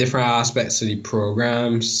different aspects of the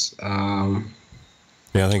programs. I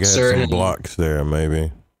think I had some blocks there,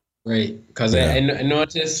 maybe. Right, because I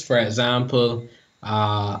noticed, for example,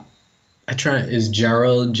 is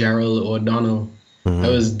Gerald O'Donnell. Mm-hmm. I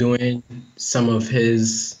was doing some of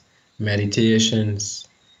his meditations,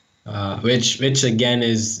 which again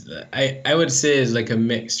is, I would say is like a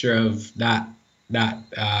mixture of that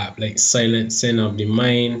like silencing of the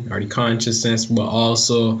mind or the consciousness, but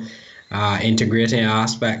also integrating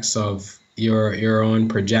aspects of your own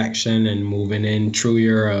projection and moving in through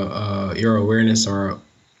your awareness or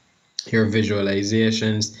your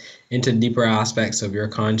visualizations into deeper aspects of your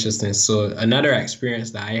consciousness. So another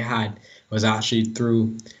experience that I had was actually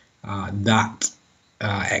through that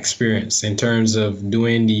experience, in terms of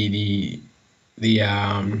doing the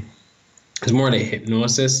it's more like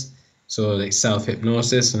hypnosis, so like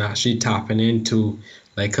self-hypnosis, and actually tapping into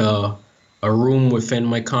like a a room within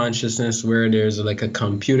my consciousness where there's like a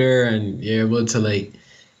computer and you're able to like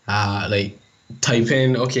type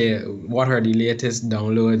in, okay, what are the latest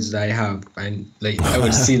downloads that I have, and like I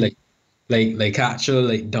would see like actual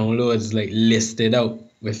like downloads like listed out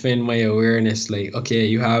within my awareness. Like, okay,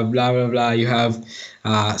 you have blah blah blah, you have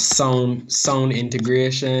sound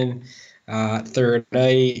integration, third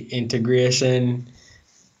eye integration,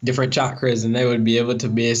 different chakras, and I would be able to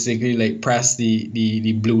basically like press the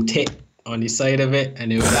blue tick on the side of it,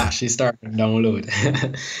 and it would actually start to download.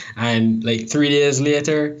 And like 3 days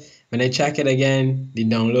later, when I check it again, the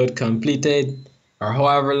download completed, or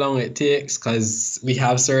however long it takes, because we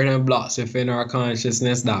have certain blocks within our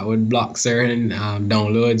consciousness that would block certain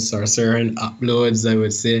downloads or certain uploads, I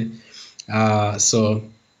would say.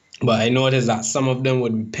 But I noticed that some of them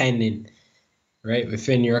would be pending, right,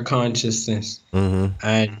 within your consciousness. Mm-hmm.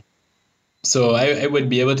 And so I would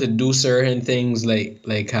be able to do certain things like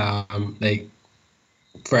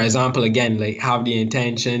for example, again, like have the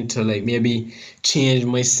intention to like maybe change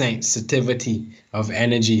my sensitivity of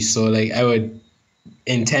energy. So like I would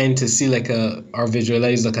intend to see like or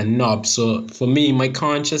visualize like a knob. So for me, my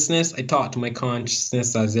consciousness, I talk to my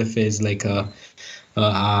consciousness as if it's like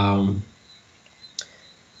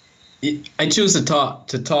I choose to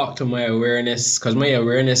talk to my awareness, because my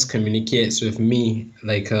awareness communicates with me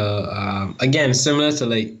like again, similar to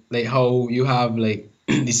like how you have like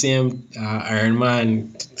the same Iron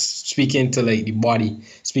Man speaking to like the body,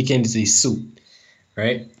 speaking to the suit,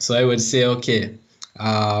 right? So I would say, okay,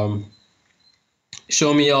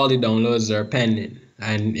 show me all the downloads that are pending,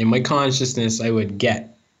 and in my consciousness I would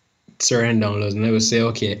get certain downloads, and I would say,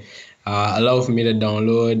 okay, allow for me to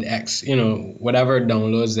download X, whatever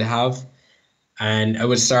downloads they have, and I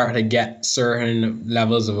would start to get certain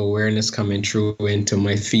levels of awareness coming through into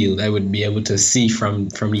my field. I would be able to see from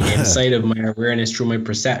the inside of my awareness through my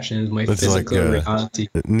perceptions, my physical reality.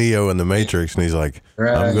 Neo in the Matrix, and he's like,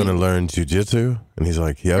 right. I'm going to learn jujitsu, and he's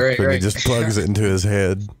like, yep, right, and he just plugs it into his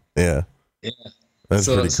head. Yeah. That's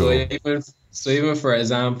pretty cool. So even for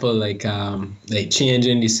example, like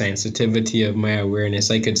changing the sensitivity of my awareness,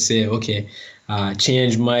 I could say, okay,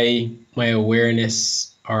 change my awareness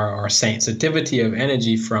or sensitivity of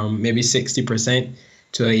energy from maybe 60%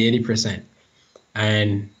 to 80%,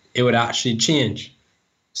 and it would actually change.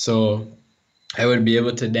 So I would be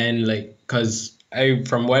able to then, like, because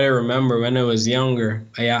from what I remember when I was younger,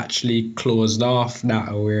 I actually closed off that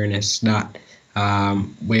awareness, that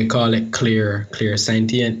we call it clear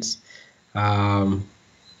sentience.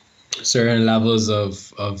 Certain levels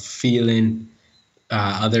of feeling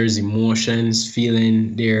others' emotions,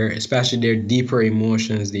 feeling especially their deeper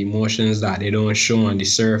emotions, the emotions that they don't show on the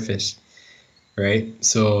surface, right?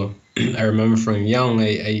 So I remember from young,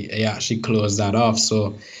 I actually closed that off.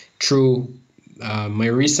 So through my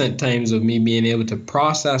recent times of me being able to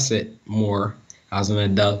process it more as an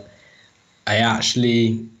adult, I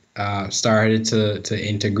actually started to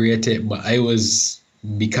integrate it, but I was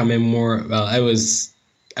becoming more, I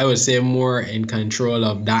would say more in control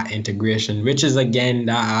of that integration, which is again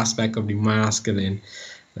that aspect of the masculine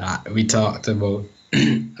that we talked about.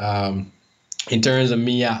 In terms of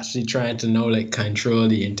me actually trying to know, like, control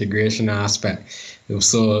the integration aspect.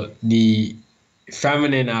 So the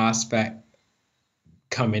feminine aspect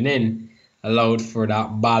coming in allowed for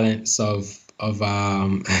that balance of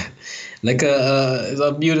like it's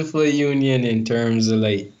a beautiful union in terms of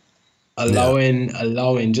like allowing.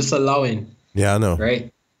 Yeah, I know.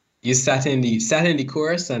 Right? You setting the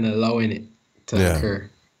course and allowing it to occur.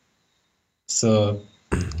 So,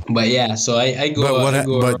 but yeah, so I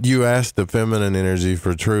go. But you asked the feminine energy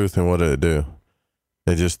for truth, and what did it do?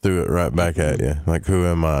 It just threw it right back at you. Like, who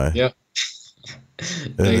am I? Yep.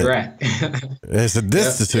 Like, right. It said,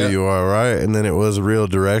 this is who you are, right? And then it was real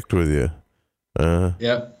direct with you.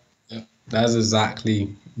 Yep. That's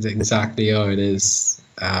exactly how it is.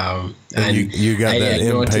 And you got that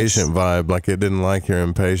impatient vibe, like it didn't like your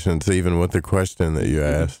impatience even with the question that you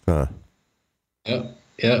asked, huh? Yep.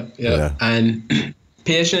 Yeah. And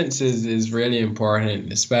patience is really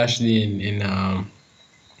important, especially in on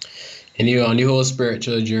the whole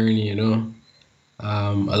spiritual journey, a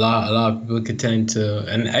lot of people could tend to,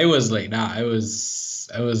 and I was like that. I was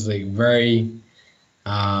like very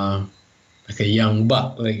like a young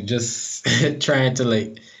buck, like just trying to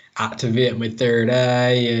like activate my third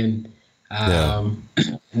eye, and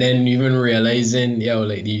then even realizing,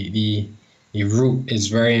 like the root is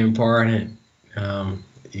very important.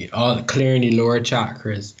 All clearing the lower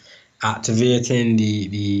chakras, activating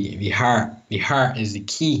the heart. The heart is the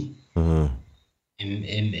key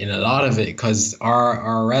in a lot of it, because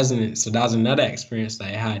our resonance. So that's another experience that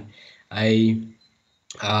I had.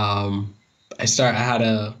 had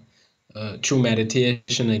a true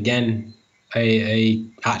meditation again. I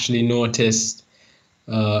actually noticed,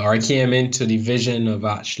 or I came into the vision of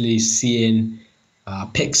actually seeing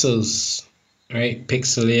pixels, right?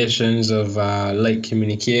 Pixelations of light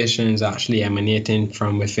communications actually emanating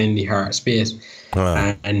from within the heart space.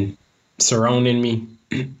 Wow. And surrounding me.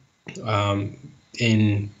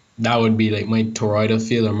 In that would be like my toroidal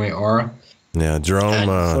field or my aura. Yeah, Jerome,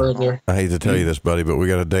 I hate to tell you this, buddy, but we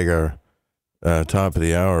got to take our top of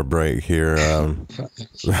the hour break here. I'm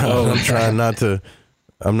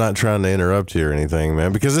not trying to interrupt you or anything,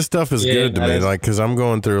 man, because this stuff is good to me. Like, cause I'm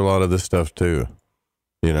going through a lot of this stuff too,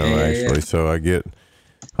 actually. So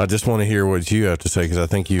I just want to hear what you have to say, because I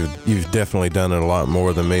think you've definitely done it a lot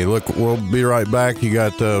more than me. Look, we'll be right back. You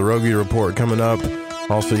got Rogie Report coming up.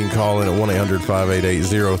 Also, you can call in at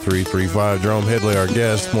 1-800-588-0335. Jerome Headley, our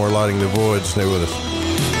guest. More Lighting the Void. Stay with us.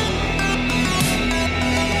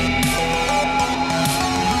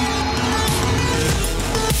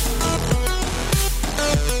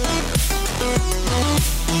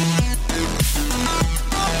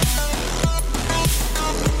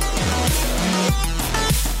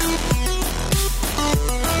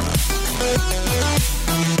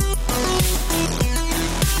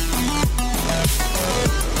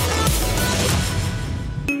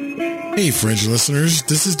 Hey Fringe listeners,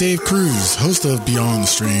 this is Dave Cruz, host of Beyond the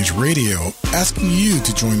Strange Radio, asking you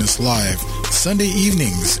to join us live Sunday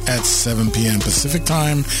evenings at 7 p.m. Pacific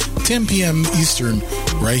Time, 10 p.m. Eastern,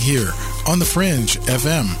 right here on The Fringe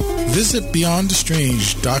FM. Visit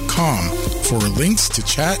BeyondTheStrange.com for links to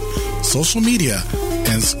chat, social media,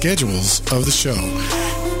 and schedules of the show.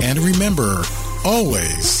 And remember,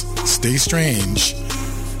 always stay strange.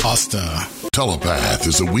 Hasta. Telepath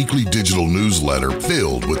is a weekly digital newsletter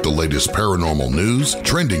filled with the latest paranormal news,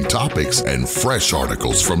 trending topics, and fresh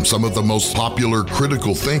articles from some of the most popular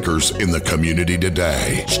critical thinkers in the community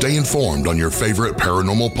today. Stay informed on your favorite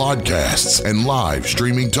paranormal podcasts and live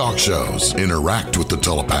streaming talk shows. Interact with the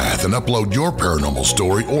Telepath and upload your paranormal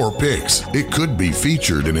story or pics. It could be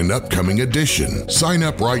featured in an upcoming edition. Sign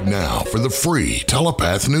up right now for the free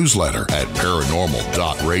Telepath newsletter at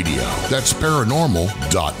paranormal.radio. That's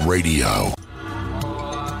paranormal.radio.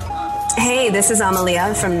 Hey, this is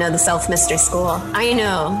Amalia from Know the Self Mystery School. I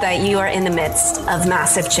know that you are in the midst of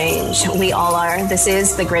massive change. We all are. This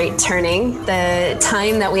is the great turning, the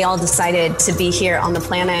time that we all decided to be here on the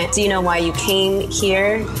planet. Do you know why you came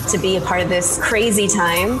here to be a part of this crazy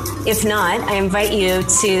time? If not, I invite you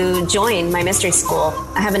to join my mystery school.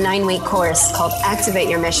 I have a 9-week course called Activate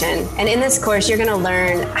Your Mission. And in this course, you're going to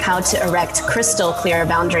learn how to erect crystal clear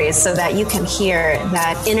boundaries so that you can hear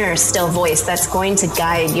that inner still voice that's going to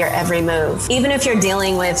guide your every move. Even if you're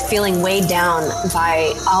dealing with feeling weighed down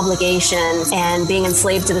by obligations and being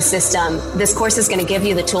enslaved to the system, this course is going to give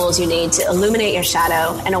you the tools you need to illuminate your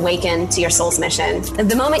shadow and awaken to your soul's mission.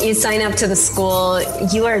 The moment you sign up to the school,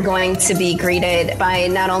 you are going to be greeted by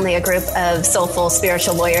not only a group of soulful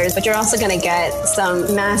spiritual warriors, but you're also going to get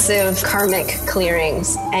some massive karmic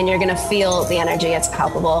clearings, and you're going to feel the energy. It's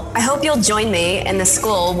palpable. I hope you'll join me in the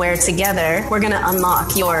school where together we're going to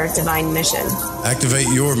unlock your divine mission. Activate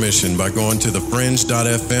your mission by going to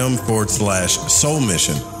thefringe.fm/soul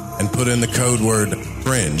mission and put in the code word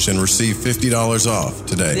Fringe and receive $50 off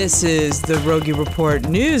today. This is the Rogie Report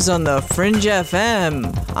News on the Fringe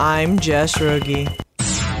FM. I'm Jess Rogie.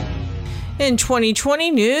 In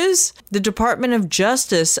 2020 news, the Department of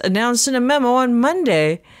Justice announced in a memo on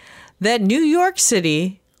Monday that New York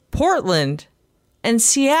City, Portland, and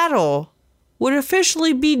Seattle would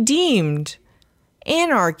officially be deemed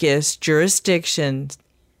anarchist jurisdictions.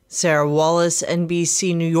 Sarah Wallace,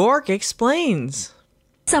 NBC New York, explains.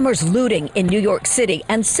 Summer's looting in New York City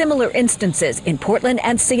and similar instances in Portland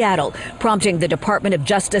and Seattle, prompting the Department of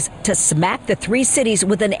Justice to smack the three cities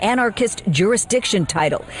with an anarchist jurisdiction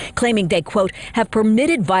title, claiming they, quote, have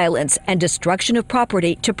permitted violence and destruction of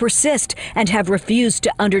property to persist and have refused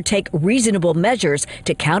to undertake reasonable measures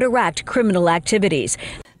to counteract criminal activities.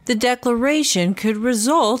 The declaration could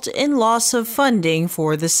result in loss of funding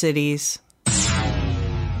for the cities.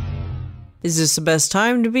 Is this the best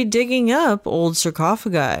time to be digging up old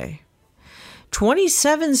sarcophagi?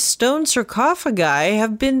 27 stone sarcophagi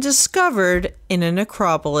have been discovered in a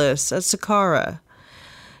necropolis at Saqqara.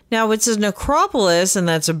 Now, it's a necropolis, and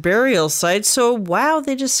that's a burial site, so wow,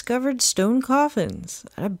 they discovered stone coffins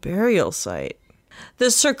at a burial site.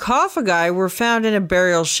 The sarcophagi were found in a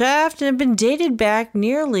burial shaft and have been dated back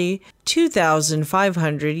nearly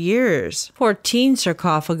 2,500 years. 14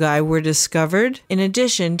 sarcophagi were discovered, in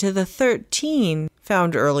addition to the 13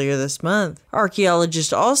 found earlier this month.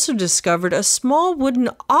 Archaeologists also discovered a small wooden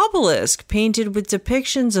obelisk painted with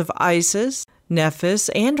depictions of Isis, Nephis,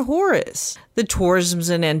 and Horus. The Tourism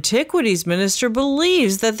and Antiquities Minister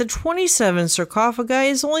believes that the 27 sarcophagi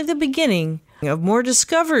is only the beginning of more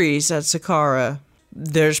discoveries at Saqqara.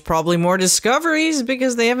 There's probably more discoveries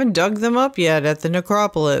because they haven't dug them up yet at the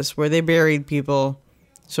necropolis where they buried people.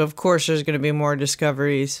 So of course there's going to be more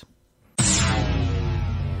discoveries.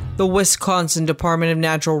 The Wisconsin Department of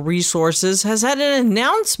Natural Resources has had an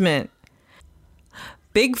announcement.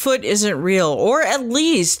 Bigfoot isn't real, or at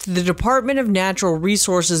least the Department of Natural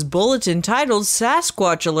Resources bulletin titled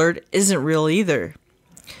Sasquatch Alert isn't real either.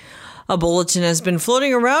 A bulletin has been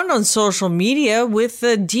floating around on social media with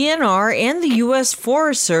the DNR and the U.S.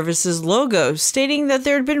 Forest Service's logo stating that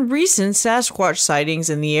there had been recent Sasquatch sightings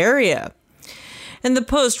in the area. And the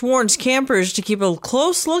post warns campers to keep a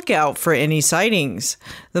close lookout for any sightings.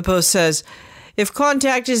 The post says, if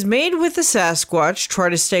contact is made with the Sasquatch, try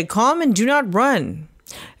to stay calm and do not run.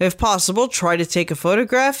 If possible, try to take a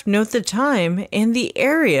photograph, note the time, and the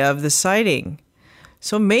area of the sighting.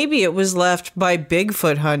 So maybe it was left by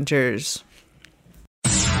Bigfoot hunters.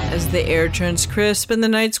 As the air turns crisp and the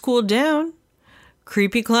nights cool down,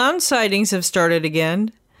 creepy clown sightings have started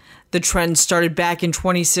again. The trend started back in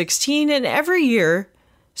 2016, and every year,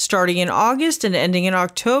 starting in August and ending in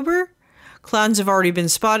October, clowns have already been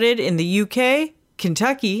spotted in the UK,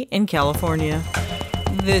 Kentucky, and California.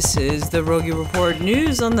 This is the Rogie Report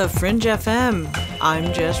News on the Fringe FM.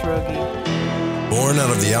 I'm Jess Rogie. Born out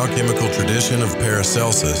of the alchemical tradition of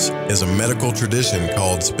Paracelsus is a medical tradition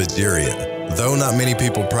called Spagyria. Though not many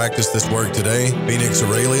people practice this work today, Phoenix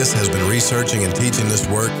Aurelius has been researching and teaching this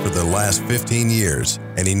work for the last 15 years,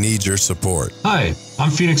 and he needs your support. Hi,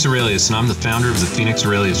 I'm Phoenix Aurelius, and I'm the founder of the Phoenix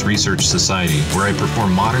Aurelius Research Society, where I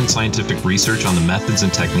perform modern scientific research on the methods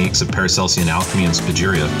and techniques of Paracelsian alchemy and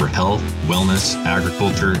Spagyria for health, wellness,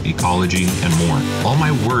 agriculture, ecology, and more. All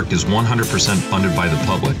my work is 100% funded by the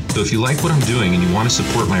public, so if you like what I'm doing and you want to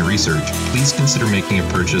support my research, please consider making a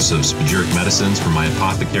purchase of spagyric medicines from my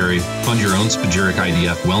apothecary, fund your own spagyric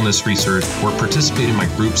IDF wellness research, or participate in my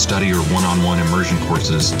group study or one-on-one immersion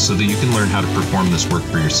courses so that you can learn how to perform this work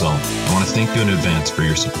for yourself. I want to thank you in advance for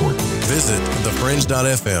your support. Visit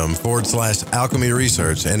thefringe.fm/alchemy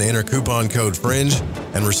research and enter coupon code FRINGE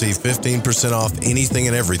and receive 15% off anything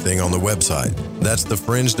and everything on the website. That's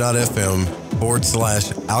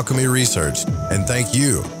thefringe.fm/alchemy research. And thank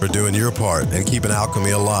you for doing your part and keeping alchemy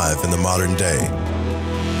alive in the modern day.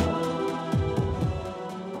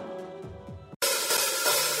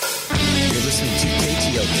 You're listening to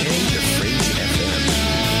KTLK, The Fringe FM.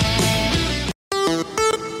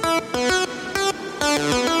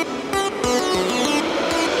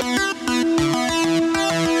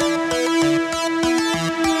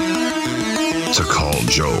 To call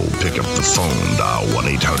Joe, pick up the phone, dial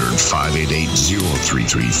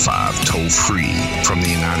 1-800-588-0335, toll free from the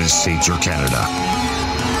United States or Canada.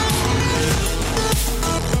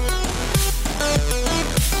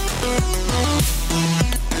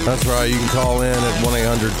 That's right. You can call in at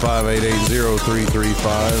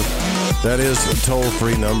 1-800-588-0335. That is a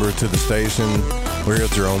toll-free number to the station. We're here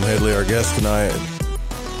with Jerome Headley, our guest tonight,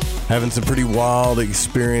 having some pretty wild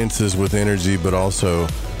experiences with energy, but also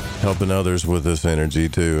helping others with this energy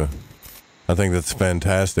too. I think that's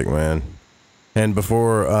fantastic, man. And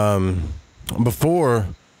before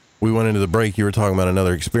we went into the break, you were talking about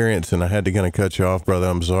another experience, and I had to kind of cut you off, brother.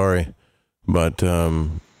 I'm sorry, but yeah,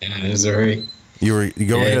 it's all right. You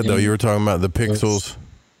go ahead though. You were talking about the pixels.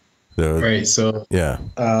 Right. So yeah.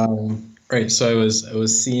 Right. So I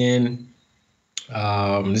was seeing.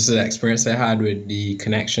 This is an experience I had with the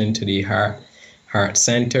connection to the heart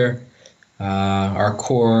center, our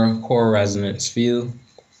core resonance field,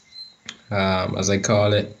 as I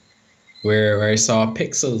call it, where I saw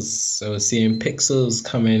pixels. I was seeing pixels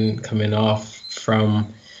coming off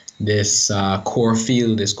from this core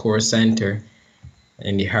field, this core center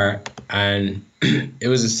in the heart, and it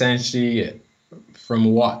was essentially,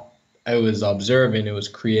 from what I was observing, it was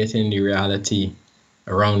creating the reality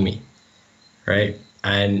around me, right?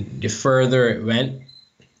 And the further it went,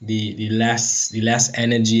 the less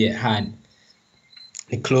energy it had.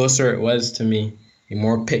 The closer it was to me, the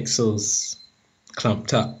more pixels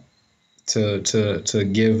clumped up to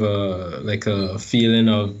give a feeling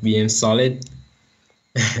of being solid.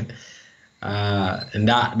 And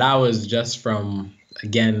that was just from,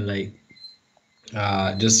 again, like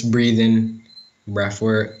just breathing, breath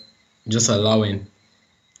work, just allowing,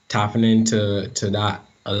 tapping into that,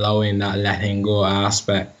 allowing that letting go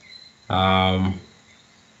aspect.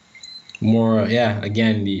 More,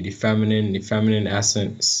 again, the feminine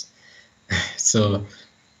essence, So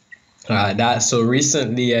so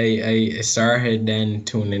recently I started then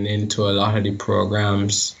tuning into a lot of the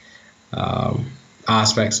programs,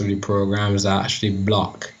 aspects of the programs that actually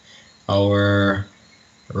block our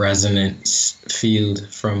resonance field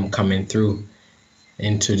from coming through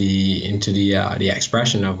into the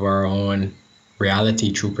expression of our own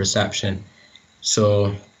reality through perception.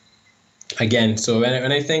 So again, so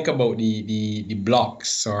when I think about the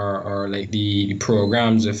blocks or like the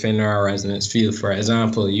programs within our resonance field, for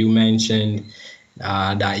example, you mentioned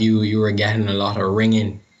that you were getting a lot of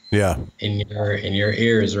ringing in your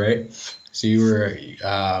ears, right? So you were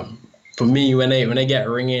for me, when I get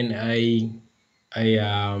ringing,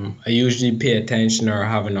 I usually pay attention or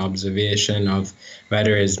have an observation of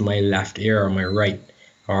whether it's my left ear or my right,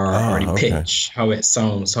 or the pitch, how it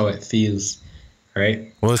sounds, how it feels,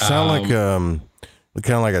 right? Well, it sounds like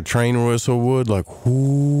kind of like a train whistle would, like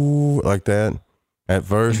whoo, like that at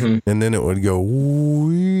first, and then it would go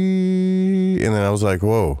whee, and then I was like,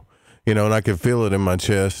 whoa, and I could feel it in my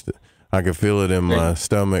chest, I could feel it in my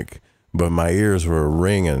stomach. But my ears were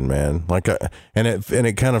ringing, man. And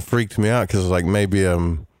it kind of freaked me out because like maybe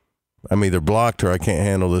I'm either blocked or I can't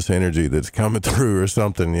handle this energy that's coming through or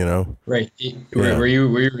something, Right. Were you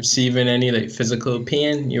receiving any like physical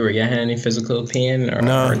pain? You were getting any physical pain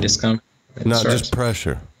or discomfort? No, just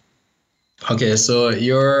pressure. Okay, so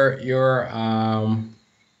your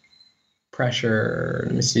pressure.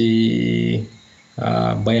 Let me see.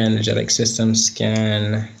 Bioenergetic system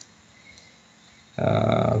scan.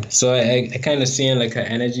 So I kind of seeing like the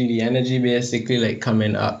energy basically like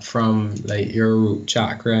coming up from like your root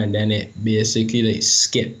chakra, and then it basically like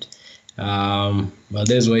skipped. But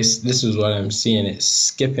this is what I'm seeing. It's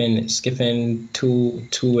skipping two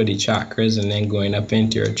of the chakras and then going up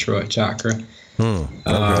into your throat chakra.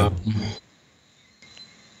 Okay.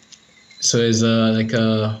 So it's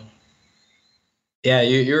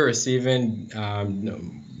you're receiving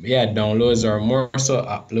downloads or more so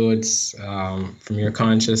uploads from your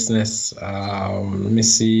consciousness. Let me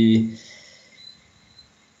see.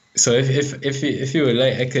 So if you would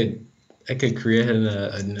like, I could create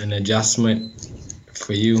an adjustment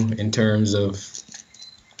for you in terms of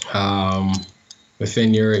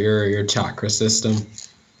within your chakra system.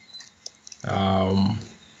 You're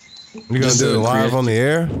gonna do it live on the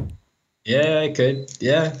air? Yeah, I could.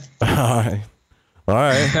 Yeah. All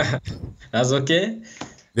right. That's okay.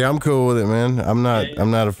 Yeah, I'm cool with it, man. I'm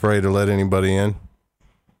not afraid to let anybody in.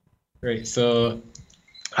 Great. So,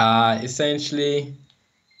 essentially,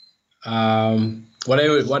 what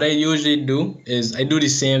I usually do is I do the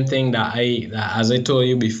same thing that as I told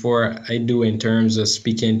you before, I do in terms of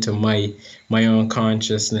speaking to my own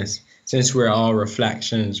consciousness. Since we're all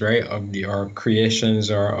reflections, right, of our creations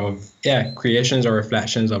or creations or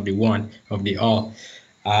reflections of the one, of the all.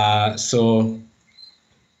 So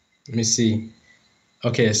let me see.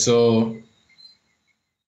 Okay, so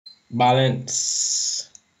balance.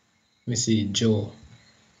 Let me see, Joe.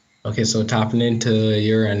 Okay, so tapping into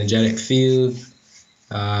your energetic field.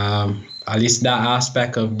 At least that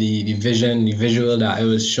aspect of the visual that I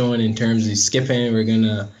was showing in terms of skipping, we're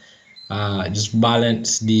gonna just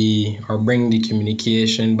balance bring the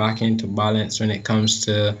communication back into balance when it comes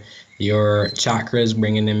to your chakras,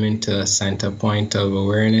 bringing them into a center point of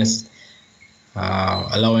awareness.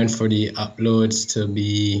 Allowing for the uploads to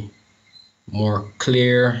be more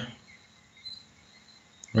clear,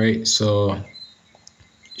 right? So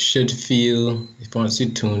should feel, if once you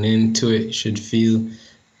tune into it, should feel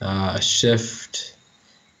a shift.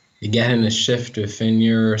 You're getting a shift within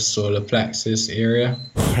your solar plexus area.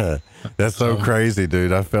 That's so crazy,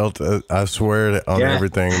 dude. I felt, I swear on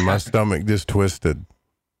everything, my stomach just twisted.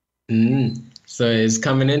 So it's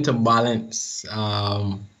coming into balance.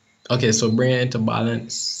 Okay, so bring it into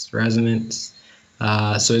balance, resonance.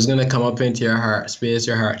 So it's gonna come up into your heart space,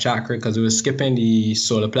 your heart chakra, because it was skipping the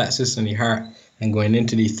solar plexus and the heart and going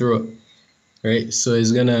into the throat, right? So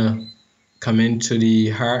it's gonna come into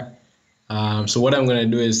the heart. So what I'm gonna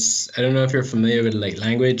do is, I don't know if you're familiar with like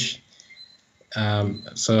language.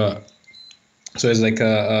 So it's like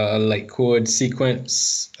a like code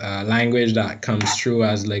sequence language that comes through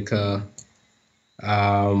as like a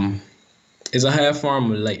it's a higher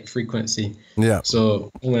form of light frequency. Yeah.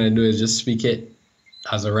 So what I'm gonna do is just speak it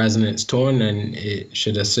as a resonance tone, and it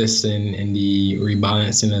should assist in the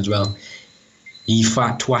rebalancing as well.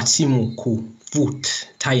 Ifa twatimu ku fut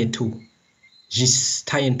tayetu jis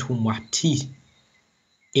tayentu wati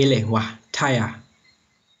ele wa taya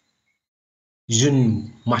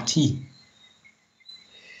jun mati.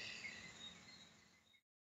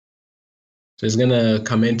 So it's gonna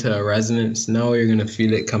come into a resonance. Now you're gonna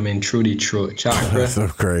feel it coming through the throat chakra. That's so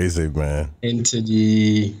crazy, man.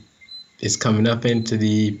 It's coming up into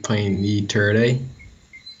the third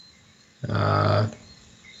eye.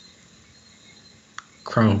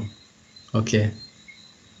 Crown. Okay.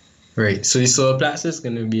 Right. So the solar plexus is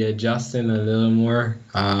gonna be adjusting a little more.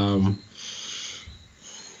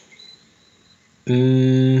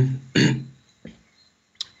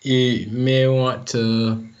 You may want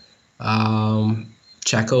to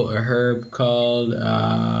check out a herb called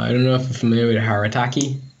I don't know if you're familiar with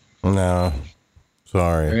harataki. No,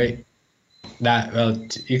 sorry. Right.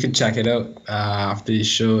 You can check it out after the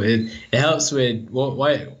show. It helps with what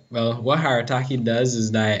harataki does is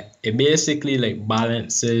that it basically like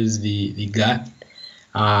balances the gut.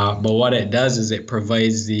 But what it does is it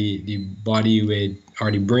provides the body with, or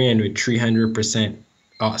the brain with 300%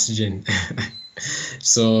 oxygen.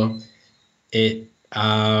 So it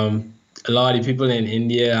a lot of people in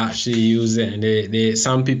India actually use it, and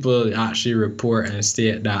some people actually report and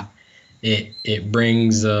state that it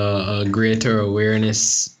brings a greater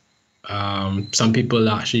awareness. Some people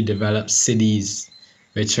actually develop siddhis,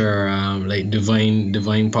 which are like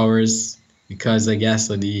divine powers, because I guess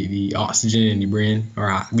of the oxygen in the brain,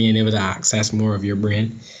 or being able to access more of your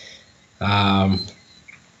brain.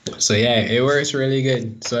 So yeah, it works really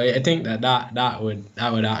good. So I think that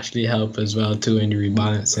would actually help as well too in the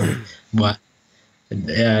rebalancing. But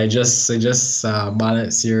yeah, just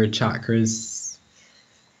balance your chakras.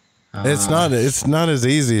 It's not as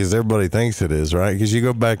easy as everybody thinks it is, right? Because you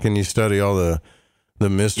go back and you study all the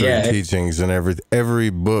mystery teachings and every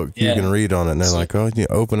book you can read on it, and they're like, oh, you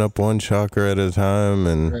open up one chakra at a time,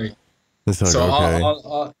 and right. It's like, so okay.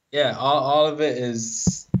 all of it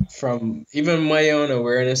is from, even my own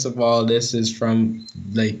awareness of all this is from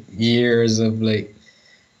like years of like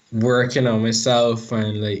working on myself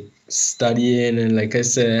and like studying, and like I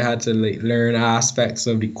said, I had to like learn aspects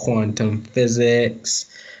of the quantum physics,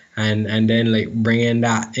 and then like bringing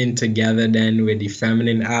that in together then with the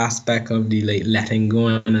feminine aspect of the like letting go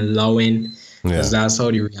and allowing, because that's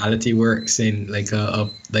how the reality works in like a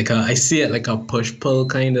I see it like a push-pull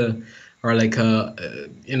kind of, or like the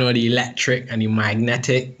electric and the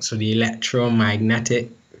magnetic. So the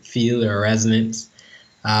electromagnetic field or resonance.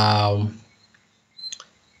 Let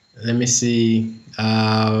me see.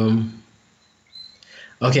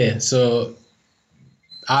 Okay, so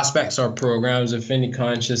aspects or programs within the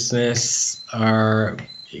consciousness are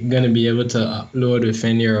going to be able to upload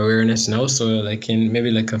within your awareness now. So like in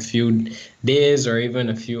maybe like a few days or even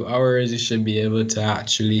a few hours, you should be able to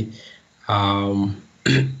actually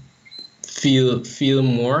feel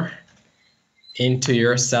more into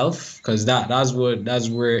yourself, because that's where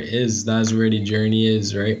it is. That's where the journey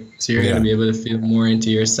is, right? So you're going to be able to feel more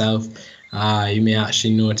into yourself. You may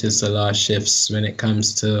actually notice a lot of shifts when it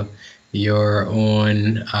comes to your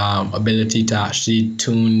own ability to actually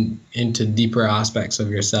tune into deeper aspects of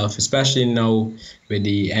yourself, especially now with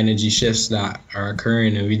the energy shifts that are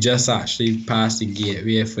occurring. And we just actually passed the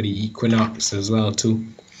gateway for the equinox as well too.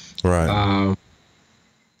 Right.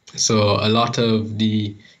 So a lot of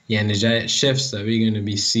the energetic shifts that we're going to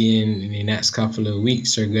be seeing in the next couple of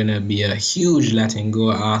weeks are going to be a huge letting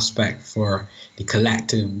go aspect for the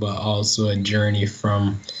collective, but also a journey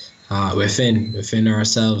from within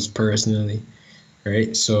ourselves personally,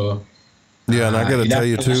 right? So yeah, and I got to tell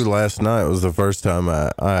you too, last night was the first time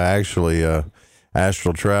I actually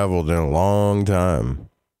astral traveled in a long time,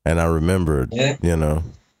 and I remembered. It's been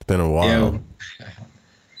a while.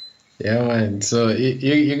 Yeah, man. So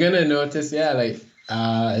you're gonna notice,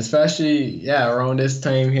 especially around this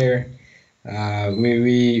time here,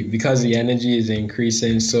 we because the energy is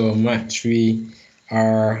increasing so much, we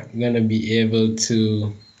are gonna be able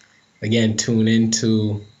to again tune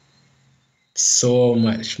into so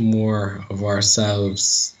much more of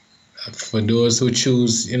ourselves. For those who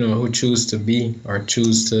choose to be or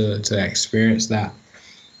choose to experience that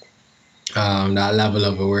level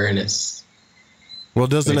of awareness. Well,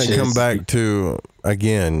 doesn't it come back to,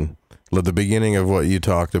 again, the beginning of what you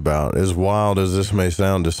talked about, as wild as this may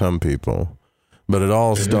sound to some people, but it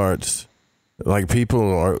all starts, like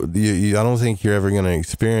people are, I don't think you're ever going to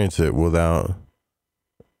experience it without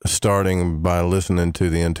starting by listening to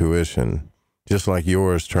the intuition, just like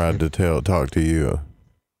yours tried to talk to you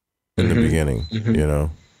in the beginning,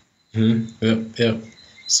 Yep.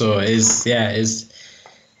 So it's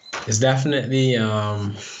definitely,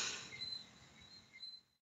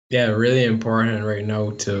 really important right now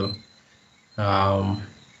to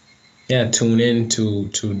tune in to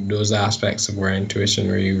those aspects of our intuition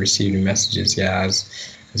where you receive the messages, as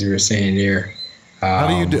you were saying there. How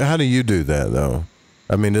do you do that though?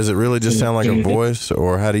 I mean, does it really just sound like a voice,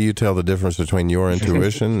 or how do you tell the difference between your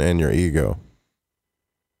intuition and your ego?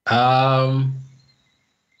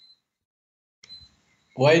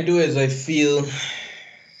 What I do is I feel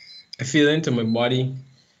into my body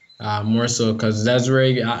more so, because that's where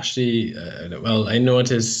I actually, I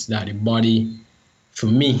notice that the body, for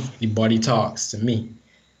me, the body talks to me.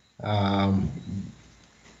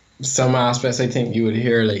 Some aspects I think you would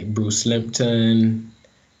hear like Bruce Lipton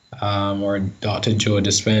or Dr. Joe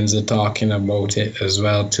Dispenza talking about it as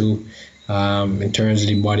well too, in terms of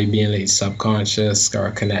the body being like subconscious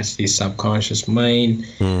or connected to the subconscious mind.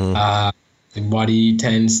 The body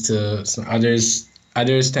tends to,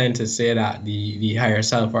 others tend to say that the higher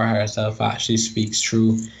self or higher self actually speaks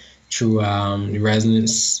through the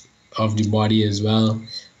resonance of the body as well,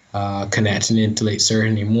 connecting into like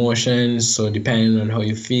certain emotions. So depending on how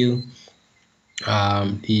you feel,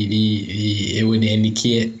 it would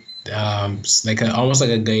indicate almost like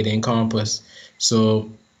a guiding compass. So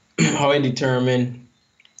how I determine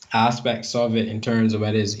aspects of it in terms of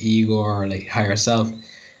whether it's ego or like higher self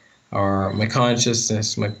or my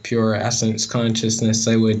consciousness, my pure essence consciousness,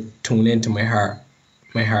 I would tune into my heart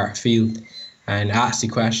field and ask the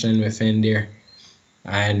question within there.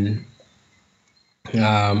 And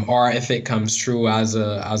or if it comes through as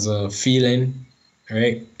a feeling,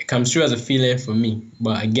 right? It comes through as a feeling for me,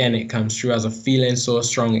 but again, it comes through as a feeling so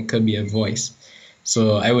strong it could be a voice.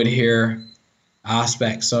 So I would hear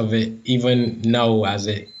aspects of it even now as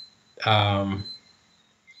it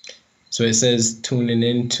so it says tuning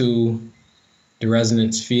into the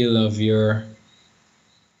resonance field of your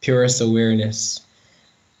purest awareness,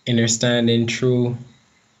 understanding true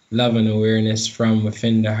love and awareness from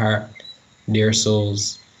within the heart. Dear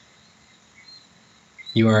souls,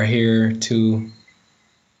 you are here to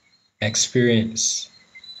experience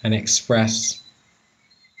and express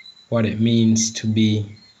what it means to be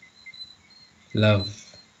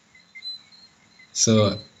love.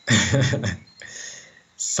 So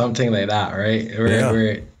something like that, right?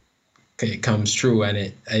 Where it comes true,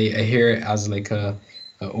 and I hear it as like a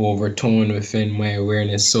overtone within my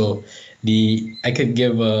awareness. So I could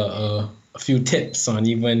give a few tips on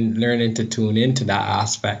even learning to tune into that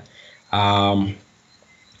aspect. One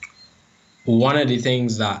of the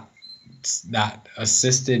things that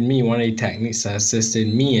assisted me, one of the techniques that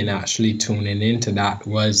assisted me in actually tuning into that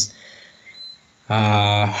was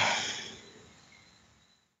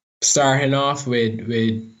starting off with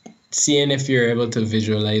seeing if you're able to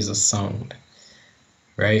visualize a sound,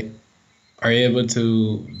 right? Are you able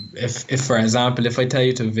to, if for example, if I tell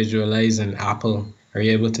you to visualize an apple, are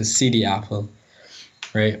you able to see the apple,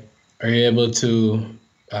 right? Are you able to,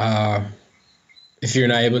 if you're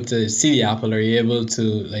not able to see the apple, are you able to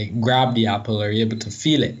like grab the apple? Are you able to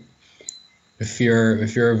feel it? If you're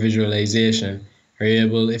a visualization, are you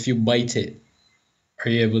able, if you bite it, are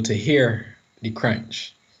you able to hear the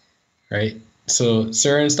crunch, right? So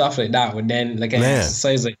certain stuff like that would then, like an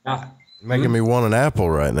exercise like that. Making me want an apple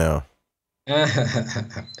right now.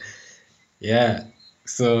 Yeah.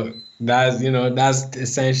 So that's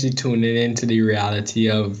essentially tuning into the reality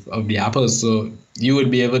of the apple. So you would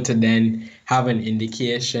be able to then have an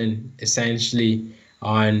indication essentially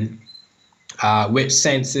on which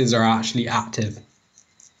senses are actually active,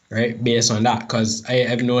 right? Based on that. Because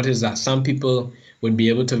I've noticed that some people would be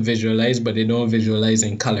able to visualize, but they don't visualize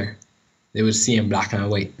in color. They would see in black and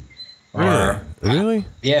white. Really?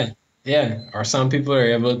 Yeah. Or some people are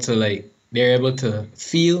able to they're able to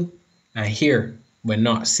feel and hear, but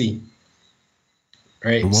not see.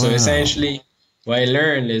 Right? Wow. So essentially, what I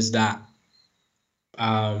learned is that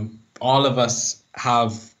all of us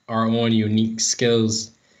have our own unique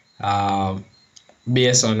skills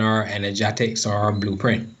based on our energetics or our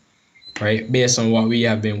blueprint. Right, based on what we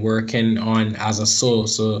have been working on as a soul.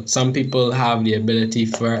 So some people have the ability,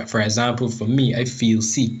 for example, for me, I feel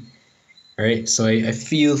see, right? So I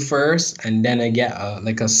feel first, and then I get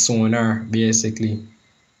a sonar, basically,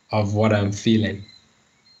 of what I'm feeling.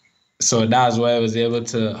 So that's how I was able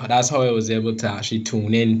to actually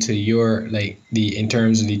tune into your, in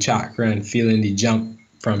terms of the chakra and feeling the jump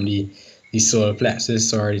from the solar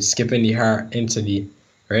plexus or skipping the heart into the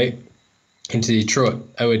throat.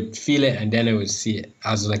 I would feel it and then I would see it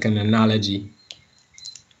as like an analogy,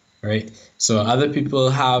 right? So other people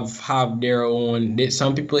have their own.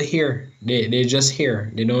 Some people hear. They just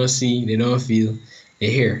hear. They don't see. They don't feel. They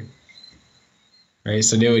hear, right?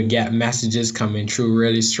 So they would get messages coming through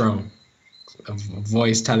really strong. A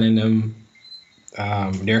voice telling them,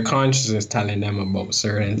 their consciousness telling them about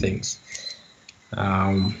certain things.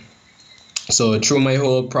 So through my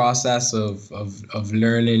whole process of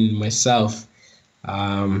learning myself,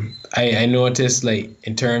 I noticed like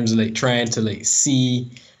in terms of like trying to like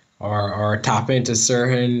see or tap into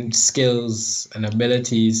certain skills and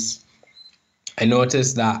abilities, I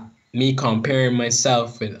noticed that me comparing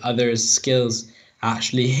myself with others' skills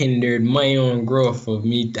actually hindered my own growth of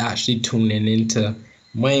me actually tuning into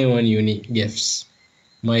my own unique gifts,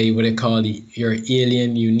 my what they call your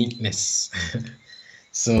alien uniqueness.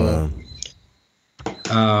 So,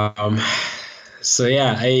 so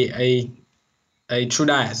yeah, I through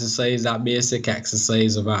that exercise, that basic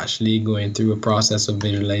exercise of actually going through a process of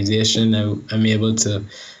visualization, I'm able to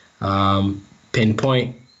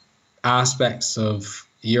pinpoint aspects of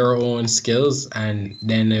your own skills, and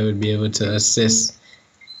then I would be able to assist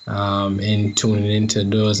in tuning into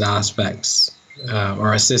those aspects,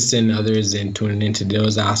 or assisting others in tuning into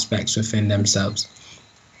those aspects within themselves.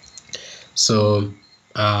 So,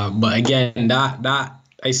 but again, that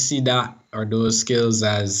I see that or those skills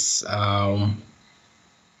as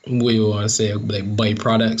we want to say like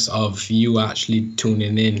byproducts of you actually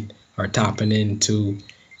tuning in or tapping into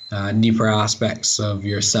deeper aspects of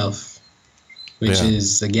yourself, which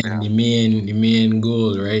is again the main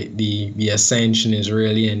goal, right? The ascension is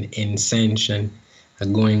really an ascension, a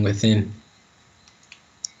going within.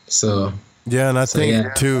 So yeah, and I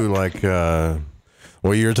think too, like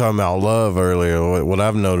what you were talking about love earlier, what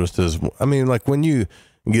I've noticed is, I mean, like when you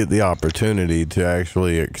get the opportunity to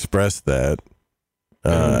actually express that,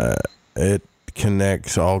 it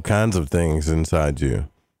connects all kinds of things inside you,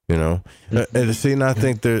 you know. And see, and I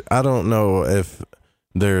think that, I don't know if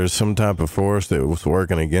there's some type of force that was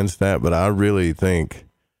working against that, but I really think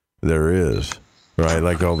there is, right?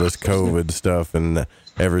 Like all this COVID stuff and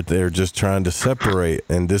everything, they're just trying to separate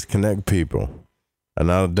and disconnect people.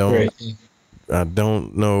 And I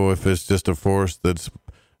don't know if it's just a force that's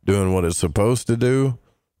doing what it's supposed to do,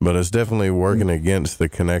 but it's definitely working against the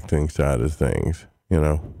connecting side of things, you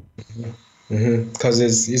know? Because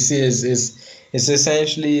it's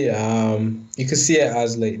essentially, you could see it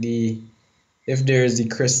as like if there's the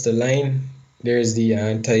crystalline, there's the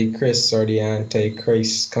antichrist or the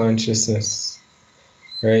antichrist consciousness,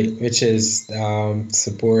 right? Which is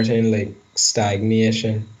supporting like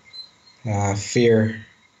stagnation, fear,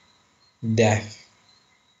 death,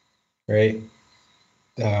 right?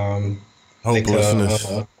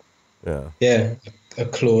 Hopelessness. Like a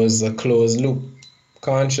closed loop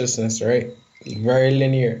consciousness, right? Very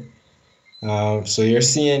linear. So you're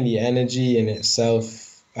seeing the energy in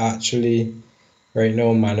itself actually right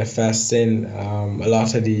now manifesting a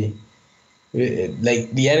lot of the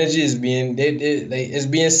energy is being it's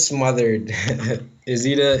being smothered. It's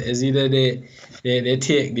either they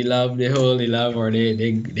take the love, they hold the love, or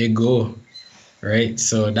they go, right?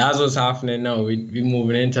 So that's what's happening now. We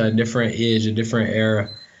moving into a different age, a different era,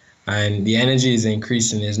 and the energy is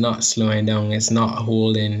increasing. It's not slowing down. It's not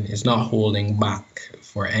holding back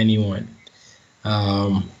for anyone.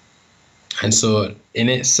 And so in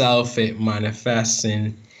itself, it manifests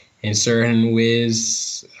in certain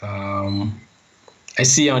ways. I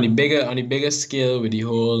see on the bigger scale with the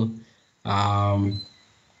whole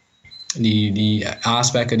the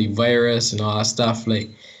aspect of the virus and all that stuff. Like,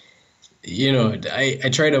 you know, I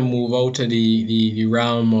try to move out to the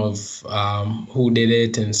realm of who did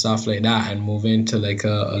it and stuff like that, and move into like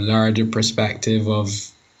a larger perspective of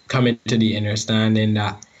coming to the understanding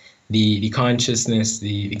that the consciousness,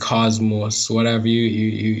 the cosmos, whatever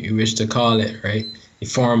you wish to call it, right? The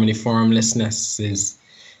form and the formlessness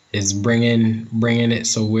is bringing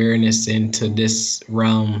its awareness into this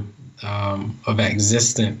realm of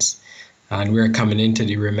existence, and we're coming into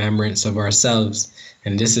the remembrance of ourselves.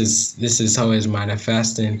 And this is how it's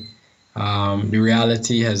manifesting. The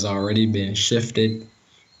reality has already been shifted.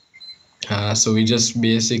 So we just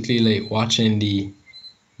basically like watching the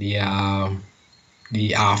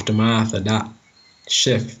aftermath of that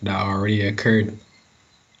shift that already occurred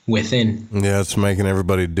within. Yeah, it's making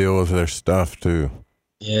everybody deal with their stuff too.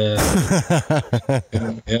 Yeah.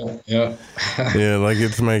 Yeah. Yeah, like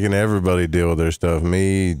it's making everybody deal with their stuff.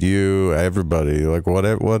 Me, you, everybody. Like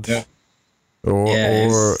whatever.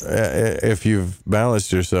 Or if you've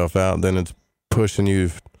balanced yourself out, then it's pushing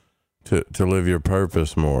you to live your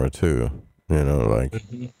purpose more too. You know, like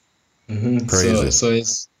crazy. So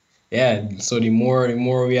it's so the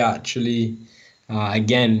more we actually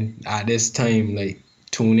again at this time like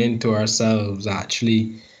tune into ourselves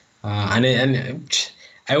actually, and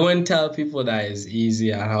I wouldn't tell people that it's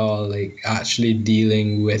easy at all, like actually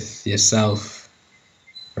dealing with yourself,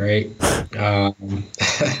 right?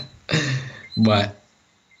 But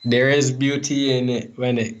there is beauty in it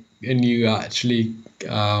when you actually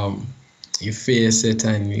you face it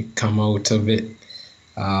and you come out of it.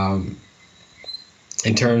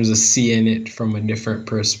 in terms of seeing it from a different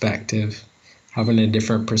perspective, having a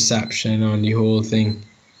different perception on the whole thing.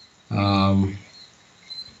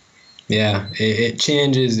 It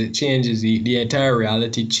changes. It changes. The entire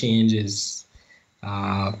reality changes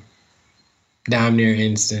damn near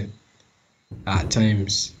instant at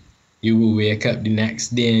times. You will wake up the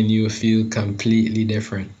next day and you will feel completely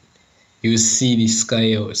different. You will see the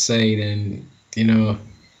sky outside and, you know,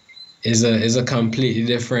 is a completely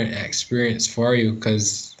different experience for you,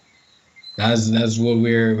 because that's what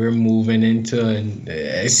we're moving into. And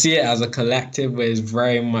I see it as a collective, but it's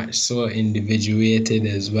very much so individuated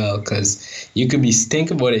as well, because you could be, think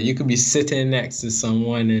about it, you could be sitting next to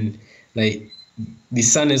someone and like the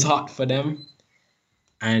sun is hot for them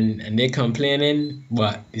and they're complaining,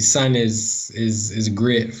 but the sun is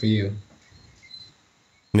great for you.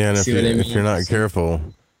 Yeah, and if you're not careful,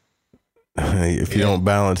 if you don't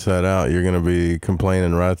balance that out, you're going to be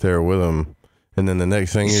complaining right there with them. And then the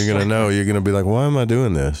next thing you're going to know, you're going to be like, why am I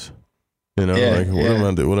doing this? You know,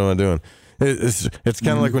 what am I doing? It's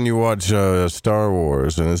kind of like when you watch Star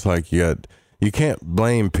Wars, and it's like you can't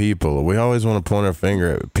blame people. We always want to point our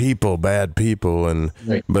finger at people, bad people,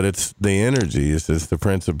 but it's the energy, it's the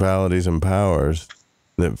principalities and powers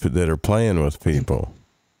that are playing with people.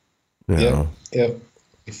 You know? Yep.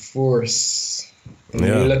 The Force. When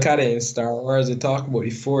you look at it in Star Wars, they talk about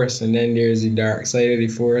the Force, and then there's the dark side of the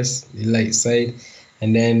Force, the light side,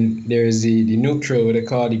 and then there's the neutral, what they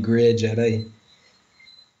call the Grey Jedi.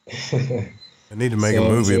 I need to make a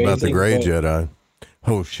movie about the Grey Jedi.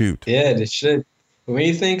 Oh, shoot. Yeah, they should. When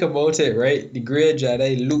you think about it, right, the Grey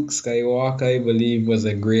Jedi, Luke Skywalker, I believe, was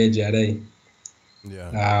a Grey Jedi.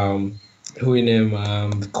 Yeah. Who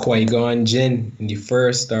named Qui-Gon Jinn in the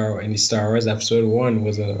Star Wars Episode 1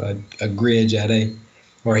 was a Grey Jedi,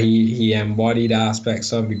 or he embodied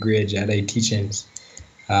aspects of the Grey Jedi teachings.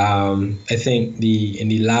 I think in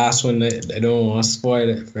the last one, I don't want to spoil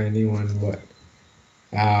it for anyone, but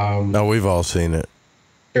no, we've all seen it.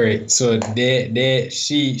 Right, so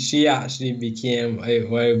she actually became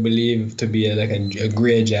what I believe to be a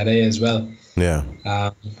Grey Jedi as well. Yeah.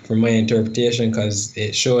 From my interpretation, because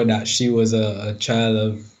it showed that she was a child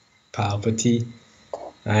of Palpatine,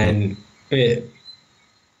 and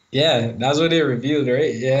that's what they revealed,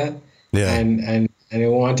 right? Yeah. And it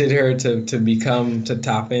wanted her to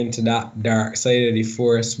tap into that dark side of the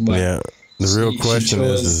Force, but the real question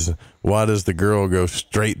is why does the girl go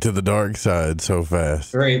straight to the dark side so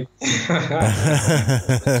fast? Right.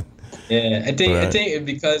 Yeah, I think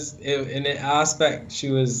because in an aspect she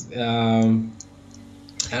was I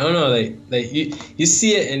don't know, like you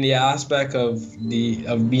see it in the aspect of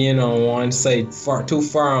being on one side too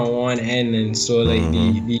far on one end, and so like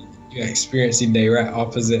you experience the direct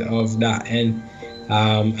opposite of that end,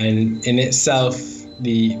 and in itself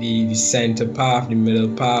the center path, the middle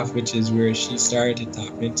path, which is where she started to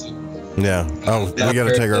tap into. Yeah. Oh, we got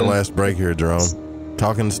to take our last break here, Jerome.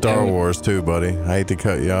 Talking Star Wars too, buddy. I hate to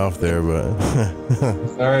cut you off there, but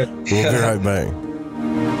all right. We'll be right back.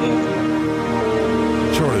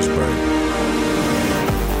 Shortest break.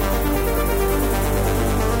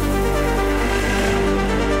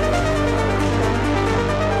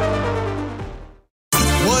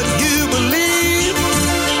 What you believe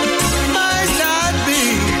might not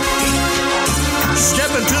be.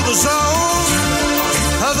 Step into the zone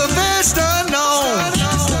of the vast unknown.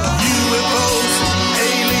 UFOs,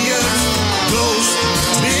 aliens, ghosts,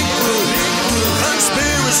 Bigfoot,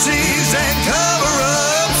 conspiracies and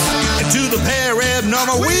cover-ups. Into the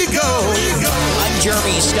paranormal we go. I'm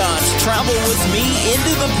Jeremy Scott. Travel with me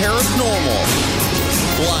into the paranormal.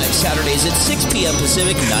 Live Saturdays at 6 p.m.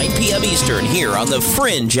 Pacific, 9 p.m. Eastern, here on The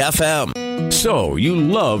Fringe FM. So, you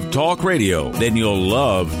love talk radio? Then you'll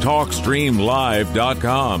love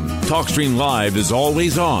TalkStreamLive.com. TalkStream Live is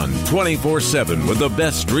always on, 24/7 with the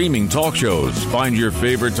best streaming talk shows. Find your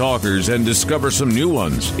favorite talkers and discover some new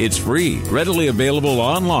ones. It's free, readily available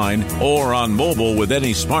online or on mobile with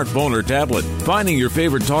any smartphone or tablet. Finding your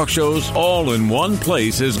favorite talk shows all in one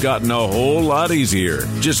place has gotten a whole lot easier.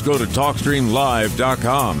 Just go to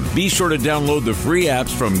TalkStreamLive.com. Be sure to download the free apps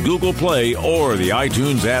from Google Play or the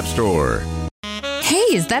iTunes App Store.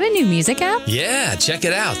 Hey, is that a new music app? Yeah, check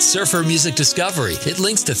it out. Surfer Music Discovery. It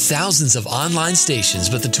links to thousands of online stations,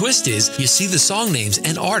 but the twist is you see the song names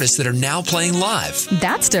and artists that are now playing live.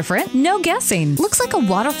 That's different. No guessing. Looks like a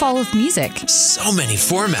waterfall of music. So many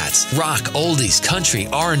formats. Rock, oldies, country,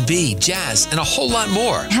 R&B, jazz, and a whole lot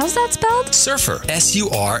more. How's that spelled? Surfer.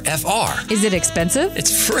 S-U-R-F-R. Is it expensive?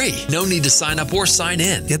 It's free. No need to sign up or sign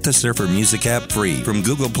in. Get the Surfer Music app free from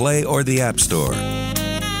Google Play or the App Store.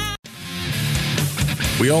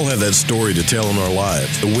 We all have that story to tell in our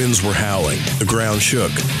lives. The winds were howling, the ground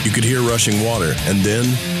shook, you could hear rushing water, and then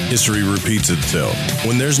history repeats itself.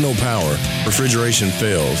 When there's no power, refrigeration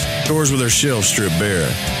fails, stores with their shelves stripped bare,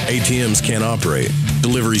 ATMs can't operate,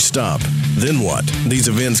 deliveries stop. Then what? These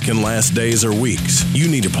events can last days or weeks. You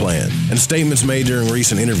need a plan. In statements made during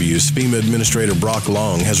recent interviews, FEMA Administrator Brock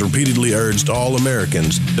Long has repeatedly urged all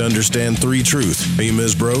Americans to understand three truths. FEMA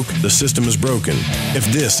is broke, the system is broken. If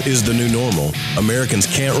this is the new normal, Americans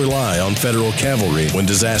can't rely on federal cavalry when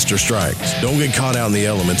disaster strikes. Don't get caught out in the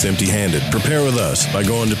elements empty-handed. Prepare with us by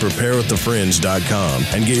going to preparewiththefringe.com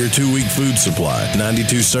and get your 2-week food supply.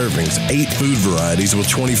 92 servings, 8 food varieties with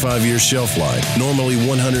 25-year shelf life. Normally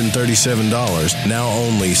 $137, now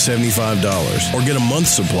only $75. Or get a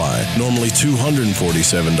month's supply, normally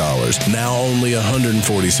 $247, now only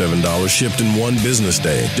 $147, shipped in one business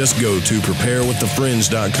day. Just go to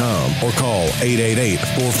preparewiththefringe.com or call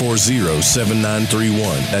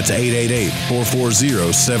 888-440-7931. That's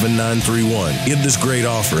 888-440-7931. Get this great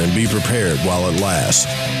offer and be prepared while it lasts.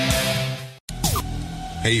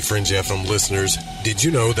 Hey, Fringe FM listeners. Did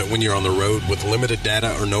you know that when you're on the road with limited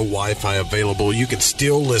data or no Wi-Fi available, you can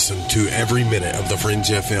still listen to every minute of the Fringe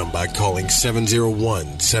FM by calling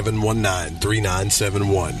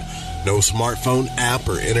 701-719-3971. No smartphone, app,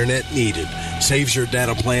 or internet needed. Saves your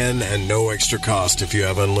data plan and no extra cost if you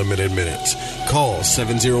have unlimited minutes. Call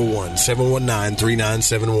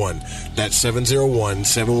 701-719-3971. That's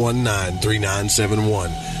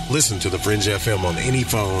 701-719-3971. Listen to the Fringe FM on any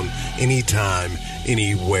phone, anytime,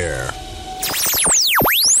 anywhere.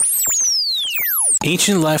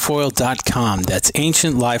 AncientLifeOil.com. That's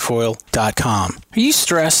AncientLifeOil.com. Are you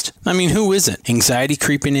stressed? I mean, who isn't? Anxiety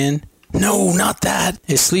creeping in? No, not that.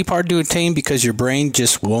 Is sleep hard to attain because your brain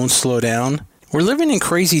just won't slow down? We're living in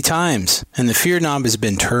crazy times, and the fear knob has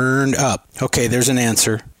been turned up. Okay, there's an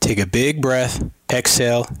answer. Take a big breath,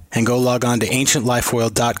 exhale, and go log on to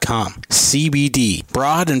AncientLifeOil.com. CBD,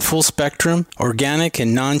 broad and full spectrum, organic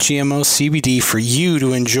and non-GMO CBD for you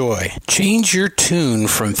to enjoy. Change your tune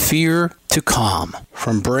from fear to calm,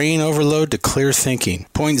 from brain overload to clear thinking.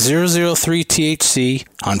 0.003 THC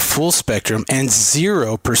on full spectrum and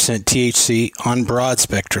 0% THC on broad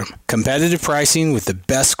spectrum. Competitive pricing with the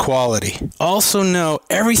best quality. Also know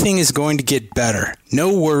everything is going to get better.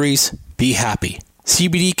 No worries, be happy.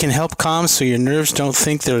 CBD can help calm so your nerves don't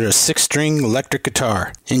think they're a 6-string electric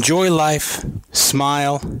guitar. Enjoy life,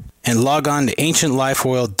 smile, and log on to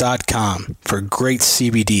AncientLifeOil.com for great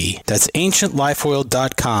CBD. That's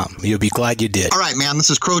AncientLifeOil.com. You'll be glad you did. All right, man,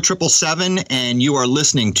 this is Crow 777, and you are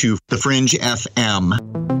listening to The Fringe FM.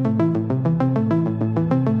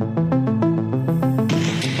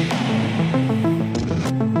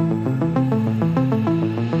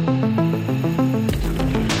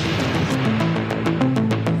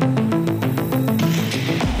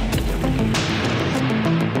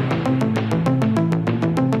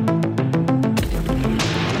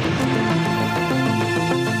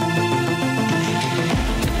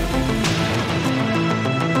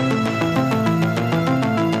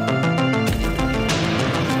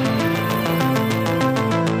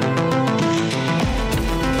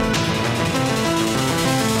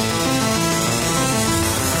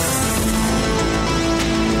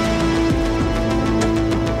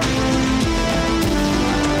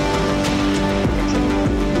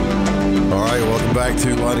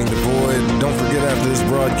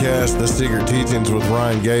 The Secret Teachings with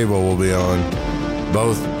Ryan Gable will be on.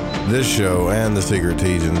 Both this show and The Secret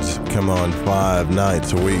Teachings come on 5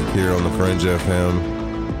 nights a week here on the Fringe FM.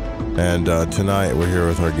 And tonight we're here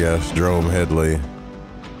with our guest, Jerome Headley.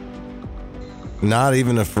 Not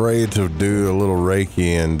even afraid to do a little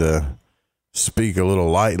Reiki and speak a little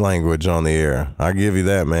light language on the air. I give you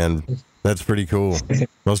that, man. That's pretty cool.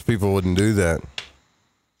 Most people wouldn't do that.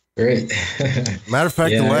 Great. Matter of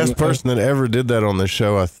fact, the last person that ever did that on the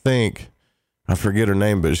show, I think, I forget her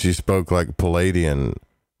name, but she spoke like Palladian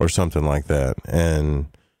or something like that, and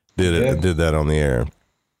did that on the air.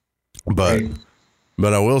 But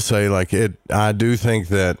I will say, like, I do think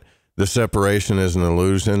that the separation is an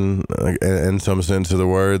illusion in some sense of the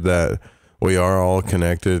word, that we are all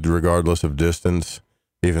connected regardless of distance,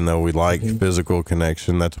 even though we like physical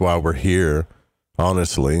connection. That's why we're here,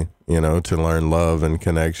 honestly. You know, to learn love and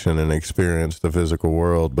connection and experience the physical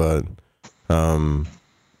world. But,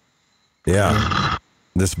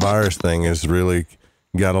 this virus thing has really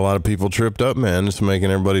got a lot of people tripped up, man. It's making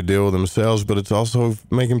everybody deal with themselves, but it's also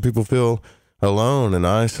making people feel alone and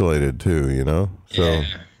isolated too, you know? So,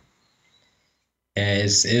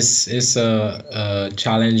 it's a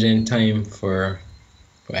challenging time for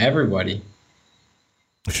everybody.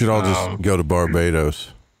 We should all just go to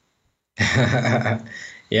Barbados.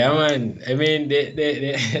 Yeah, man. I mean,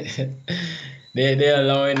 they're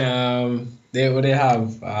allowing they're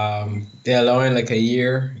allowing like a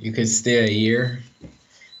year. You could stay a year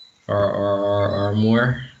or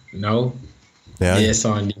more. No. Yeah. Yes,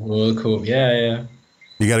 on the World Cup. Yeah.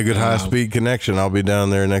 You got a good high speed connection. I'll be down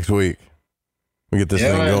there next week. We get this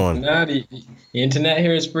thing man. going. Nah, the internet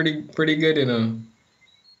here is pretty good, you know.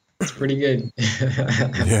 It's pretty good.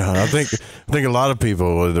 Yeah, I think a lot of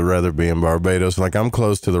people would rather be in Barbados. Like, I'm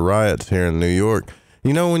close to the riots here in New York.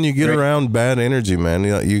 You know, when you get around bad energy, man,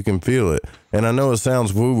 you can feel it. And I know it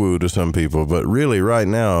sounds woo-woo to some people, but really right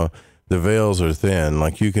now, the veils are thin.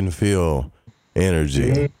 Like, you can feel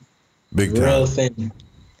energy. Big time. Real thin.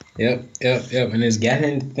 Yep. And it's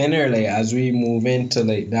getting thinner, like, as we move into,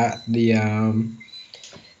 like, that,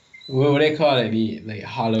 what they call it? The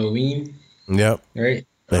Halloween. Yep. Right?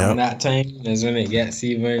 Around that time is when it gets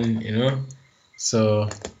even, you know. So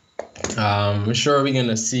I'm sure we're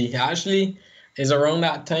gonna see. Actually, it's around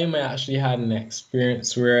that time I actually had an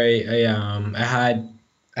experience where I had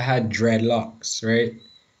dreadlocks, right?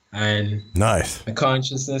 And nice. My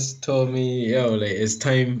consciousness told me, yo, like it's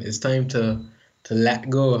time to let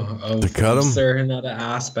go of certain other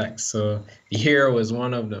aspects. So the hair was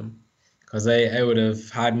one of them. Because I would have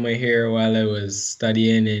had my hair while I was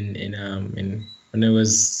studying when I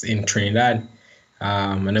was in Trinidad,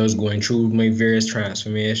 and I was going through my various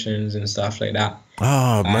transformations and stuff like that.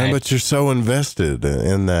 Oh man, but you're so invested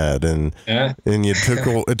in that, and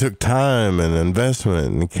it took time and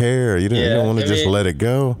investment and care. You don't want to just let it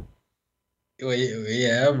go. Well,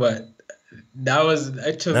 yeah, but that's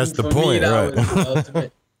the point,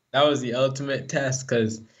 right? That was the ultimate test,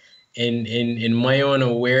 because in my own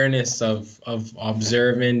awareness of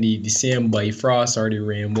observing the same Bifrost or the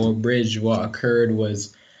Rainbow Bridge, what occurred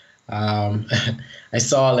was I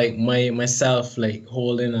saw like myself like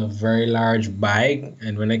holding a very large bag,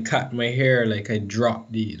 and when I cut my hair, like I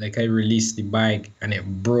released the bag and it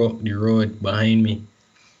broke the road behind me.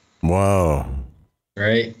 Wow.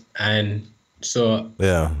 Right? And so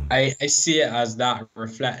yeah, I see it as that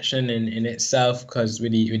reflection in itself, because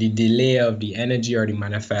with the delay of the energy or the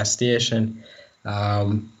manifestation,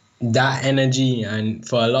 that energy, and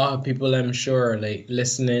for a lot of people, I'm sure, like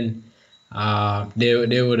listening,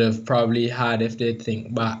 they would have probably had, if they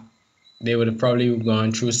think back, they would have probably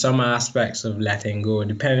gone through some aspects of letting go,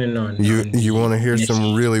 depending on you want to hear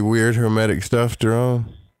some really weird hermetic stuff,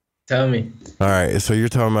 Jerome? Tell me. All right, so you're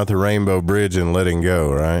talking about the Rainbow Bridge and letting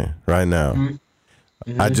go, right? Right now.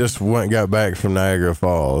 Mm-hmm. I just got back from Niagara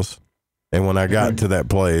Falls, and when I got to that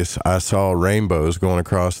place, I saw rainbows going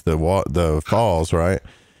across the falls, right?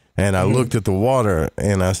 And I looked at the water,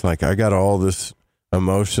 and I was like, I got all this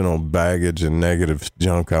emotional baggage and negative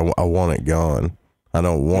junk. I want it gone. I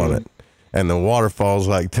don't want it. And the waterfall's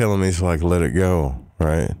like telling me, it's like, let it go,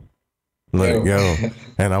 right? Let it go.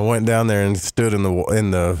 And I went down there and stood in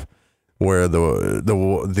the where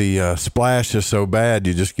the splash is so bad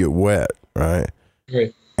you just get wet, right?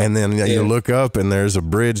 Right. And then you look up and there's a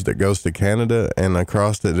bridge that goes to Canada, and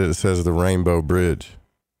across it says the Rainbow Bridge.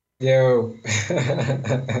 Yo.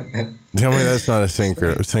 Tell me that's not a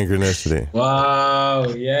synchronicity. Wow,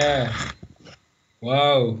 yeah.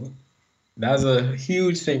 Wow. That's a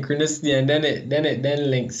huge synchronicity, and then it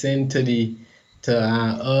links into the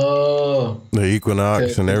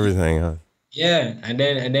equinox and everything, huh? Yeah, and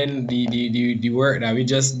then the work that we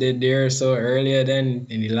just did there so earlier, then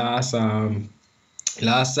in the last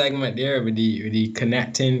segment there with the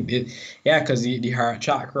connecting it, because the heart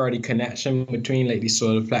chakra, or the connection between like the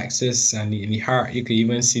solar plexus and the heart, you could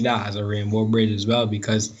even see that as a rainbow bridge as well,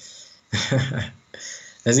 because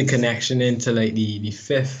there's a connection into like the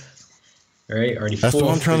fifth. Right? Or the That's fourth,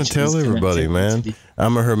 what I'm trying to tell everybody, man.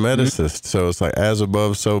 I'm a hermeticist, so it's like as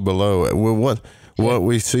above, so below. What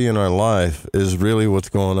we see in our life is really what's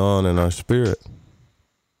going on in our spirit.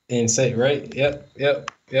 Insight, right? Yep.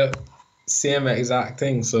 Same exact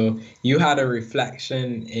thing. So you had a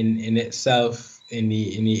reflection in itself in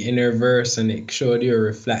the inner verse, and it showed you a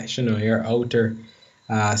reflection on your outer.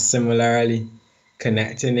 Similarly,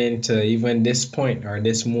 connecting into even this point or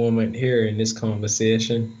this moment here in this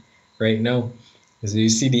conversation right now, as you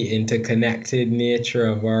see the interconnected nature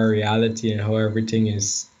of our reality and how everything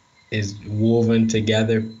is woven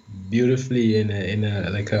together beautifully in a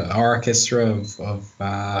like an orchestra of of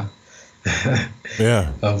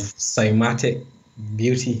cymatic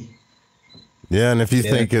beauty. Yeah, and if you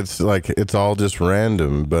think it's like it's all just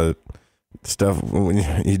random, but stuff,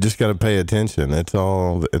 you just got to pay attention. It's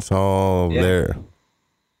all there.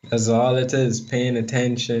 That's all it is, paying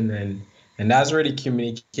attention, and that's where the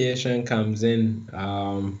communication comes in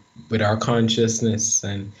with our consciousness,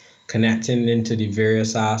 and connecting into the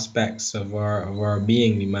various aspects of our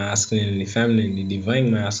being, the masculine and the feminine, the divine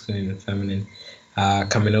masculine and feminine,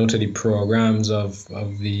 coming out of the programs of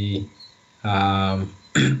the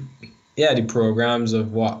the programs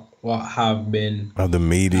of what have been of the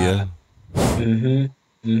media.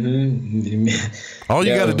 All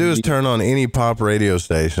you got to do is turn on any pop radio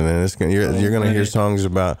station, and you're gonna hear songs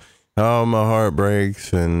about, oh, my heart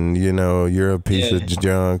breaks, and you're a piece of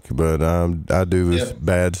junk, but I do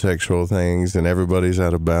bad sexual things, and everybody's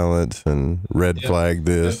out of balance, and red flag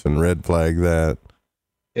this and red flag that.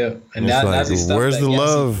 Yeah, and that's the stuff. Where's the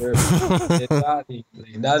love? Exactly.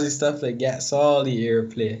 That's the stuff that gets all the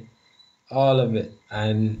airplay, all of it,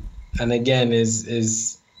 and again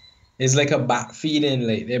is like a back feeding,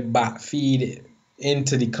 like they back feed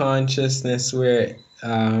into the consciousness where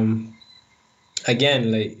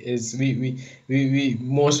again, like is we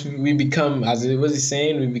become, as it was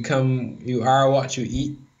saying, you are what you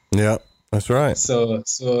eat. Yeah, that's right. So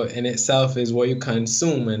in itself is what you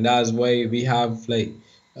consume, and that's why we have like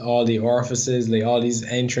all the orifices, like all these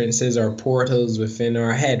entrances or portals within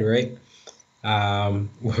our head, right?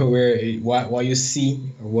 Where what you see,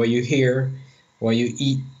 or what you hear, what you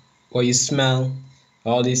eat, what you smell,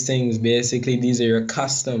 all these things, basically these are your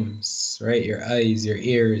customs, right? Your eyes, your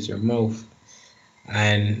ears, your mouth.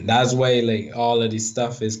 And that's why like all of this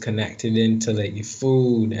stuff is connected into like the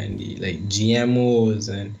food and the like GMOs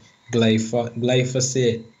and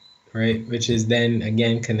glyphosate, right? Which is then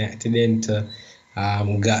again connected into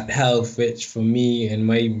gut health, which for me and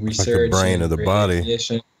my research, like the brain of the body,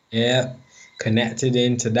 connected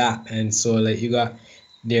into that. And so like you got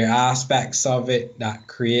there are aspects of it that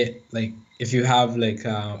create, like if you have like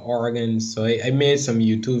organs. So I made some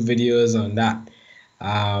YouTube videos on that,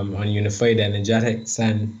 on unified energetics,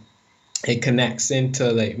 and it connects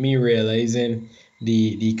into like me realizing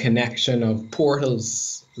the connection of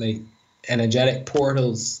portals, like energetic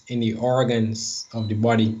portals in the organs of the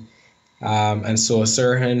body. And so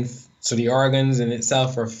the organs in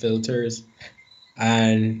itself are filters,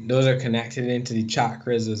 and those are connected into the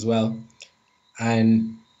chakras as well.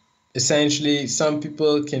 And essentially some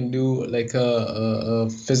people can do like a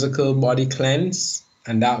physical body cleanse,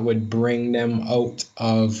 and that would bring them out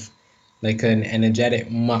of like an energetic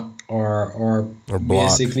muck or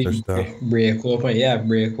basically break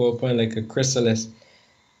open like a chrysalis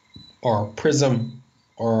or prism,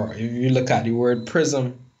 or if you look at the word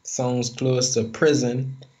prism, sounds close to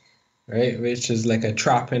prison, right? Which is like a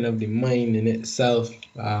trapping of the mind in itself,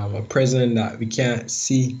 a prison that we can't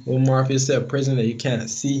see. One more, if you say a prison that you can't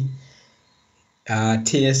see,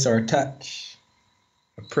 taste or touch,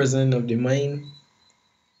 a prison of the mind,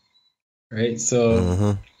 right?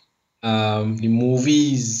 So the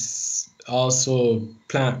movies also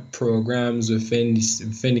plant programs within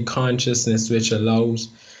the consciousness, which allows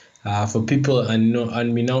for people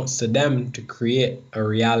unbeknownst to them to create a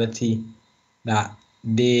reality that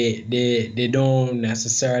they don't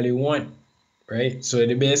necessarily want, right? So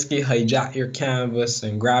they basically hijack your canvas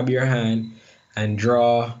and grab your hand and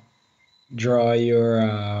draw your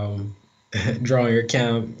on your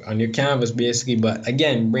canvas basically, but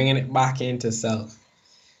again bringing it back into self.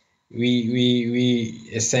 We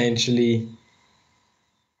essentially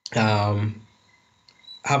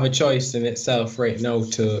have a choice in itself right now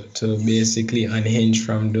to basically unhinge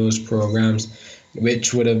from those programs,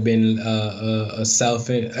 which would have been a self.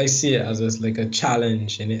 I see it as like a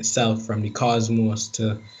challenge in itself from the cosmos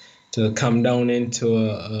to come down into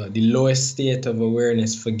the lowest state of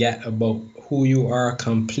awareness, forget about who you are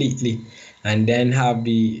completely, and then have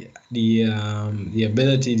the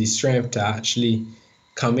ability, the strength to actually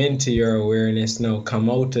come into your awareness now, come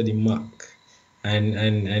out of the muck,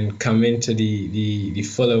 and come into the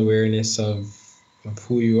full awareness of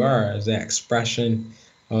who you are as the expression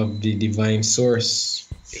of the divine source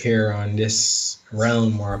here on this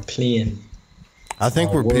realm or plane. I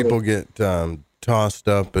think where people get tossed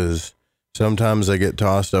up is sometimes they get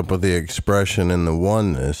tossed up with the expression and the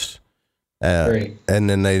oneness, and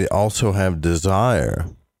then they also have desire,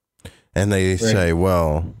 and they say,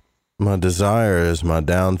 well, my desire is my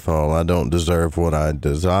downfall. I don't deserve what I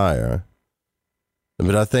desire.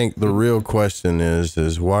 But I think the real question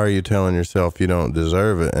is why are you telling yourself you don't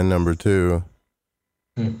deserve it? And number two,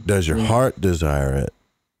 does your heart desire it?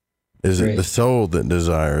 Is it the soul that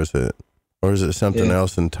desires it? Or is it something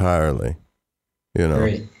else entirely? You know?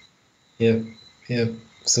 Right. Yep.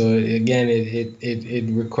 So again, it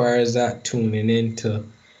requires that tuning into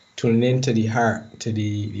the heart, to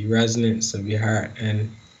the resonance of your heart, and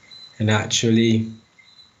actually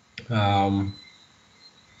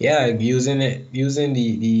using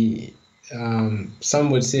the some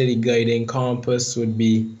would say the guiding compass would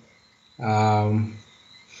be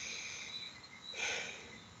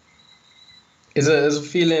It's a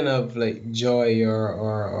feeling of like joy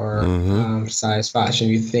or satisfaction.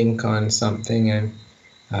 You think on something and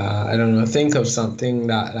I don't know, think of something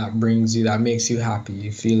that brings you, that makes you happy.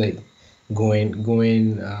 You feel like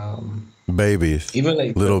going babies, even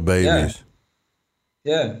like little babies.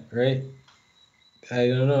 Yeah, right. I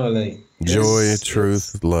don't know, like joy,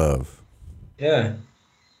 truth, love. Yeah,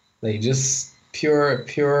 like just pure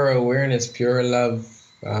awareness, pure love,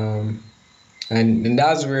 and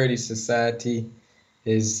that's where the society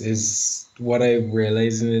is what I'm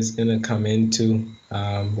realizing is gonna come into,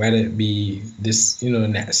 whether it be this,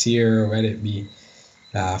 next year, or whether it be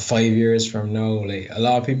 5 years from now. Like a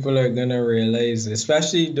lot of people are gonna realize,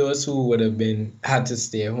 especially those who would have had to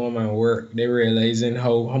stay home and work, they're realizing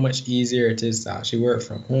how much easier it is to actually work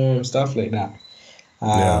from home, stuff like that.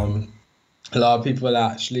 A lot of people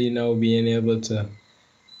actually now being able to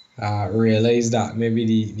realize that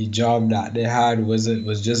maybe the job that they had was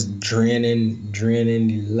just draining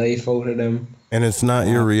the life out of them. And it's not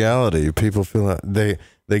your reality. People feel like they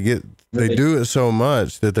do it so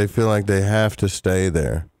much that they feel like they have to stay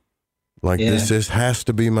there. Like this has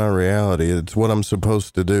to be my reality. It's what I'm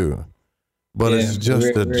supposed to do. But it's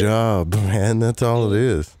just a job, man. That's all it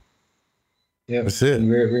is. Yeah, that's it. And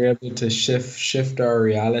we're able to shift our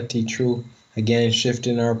reality through, again,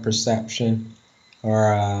 shifting our perception,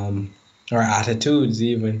 our attitudes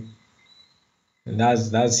even. And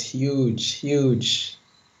that's huge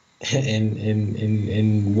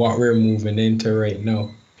in what we're moving into right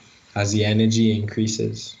now as the energy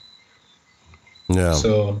increases. Yeah.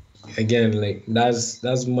 So again, like that's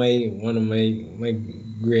one of my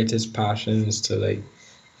greatest passions, to like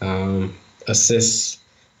assist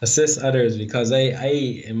others, because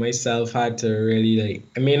I myself had to really, like,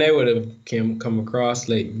 I mean, I would have come across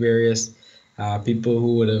like various people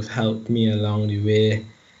who would have helped me along the way.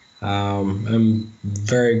 I'm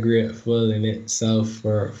very grateful in itself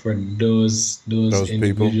for those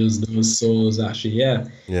individuals, people, those souls actually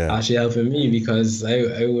helping me, because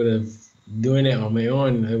I would have doing it on my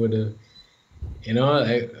own. I would have,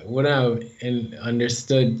 I would have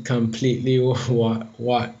understood completely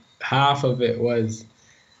what half of it was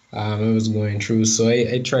I was going through. So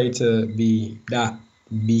I try to be that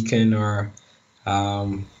beacon, or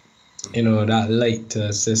that light to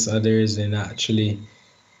assist others in actually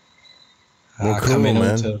coming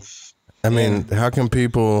out of. I mean, how can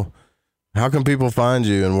people find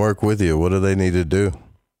you and work with you? What do they need to do?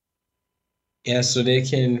 Yeah, so they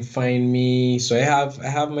can find me. So I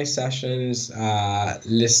have my sessions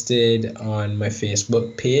listed on my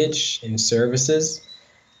Facebook page in services.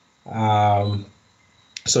 So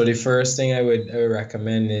the first thing I would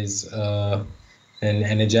recommend is an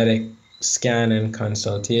energetic scan and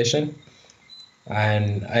consultation,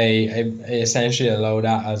 and I essentially allow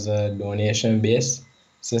that as a donation-based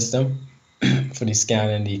system for the scan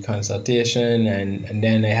and the consultation, and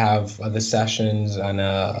then I have other sessions and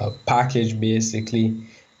a package basically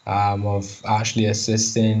of actually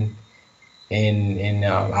assisting in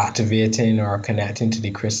activating or connecting to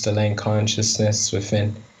the crystalline consciousness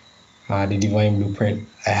within the divine blueprint.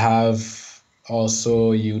 I have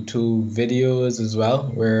also YouTube videos as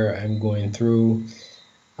well, where I'm going through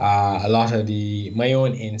a lot of my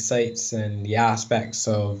own insights and the aspects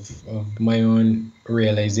of my own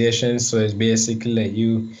realizations. So it's basically like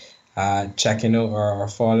you checking out or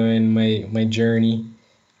following my journey.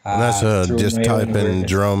 And that's just type in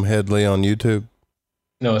Jerome Headley on YouTube.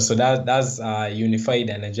 No, so that's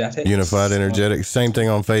Unified Energetics. Unified Energetics. Same thing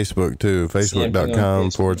on Facebook too.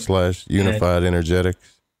 Facebook.com/Unified Energetics.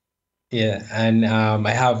 Yeah, and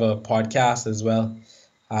I have a podcast as well,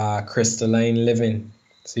 Crystalline Living.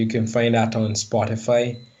 So you can find that on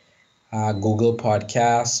Spotify, Google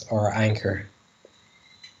Podcasts, or Anchor.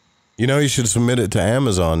 You should submit it to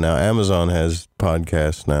Amazon now. Amazon has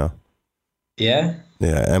podcasts now. Yeah?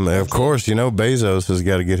 Yeah, of course, Bezos has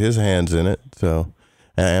got to get his hands in it, so...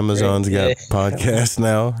 Amazon's got podcasts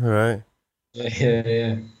now, right?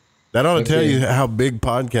 Yeah. That ought to tell you how big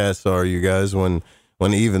podcasts are, you guys, when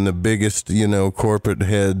even the biggest, corporate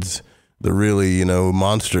heads, the really,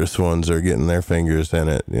 monstrous ones are getting their fingers in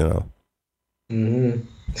it, Mm-hmm.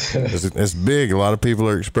 It's big. A lot of people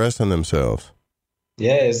are expressing themselves.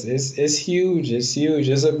 Yeah, it's huge. It's huge.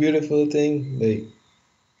 It's a beautiful thing. Like,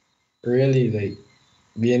 really, like,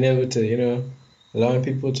 being able to, allowing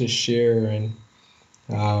people to share, and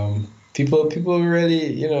people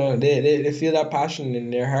really, they feel that passion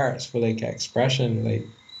in their hearts for like expression. Like,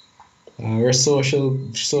 we're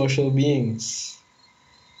social beings.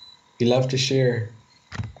 We love to share.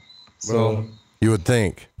 So You would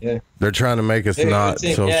think. Yeah. They're trying to make us not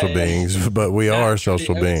social beings, but we are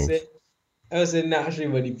social beings. I would say naturally,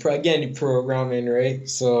 but the programming, right?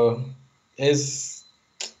 So it's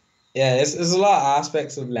a lot of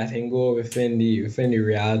aspects of letting go within the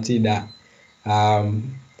reality that are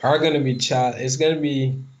going to be it's going to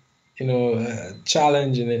be, a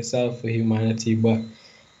challenge in itself for humanity. But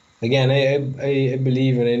again, I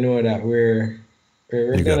believe and I know that we're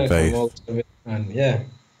going to come out of it, and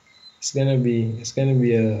it's gonna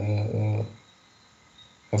be a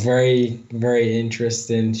very, very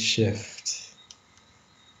interesting shift.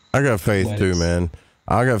 I got faith too, man.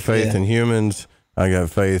 I got faith in humans. I got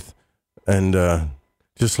faith, and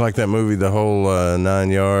just like that movie, The Whole 9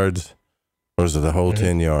 Yards. Or is it The Whole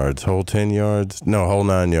 10 Yards? Whole 10 Yards? No, Whole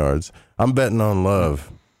 9 Yards. I'm betting on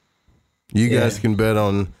love. You guys can bet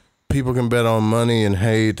on. People can bet on money and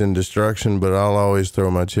hate and destruction, but I'll always throw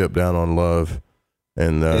my chip down on love.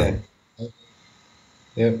 And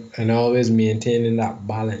and always maintaining that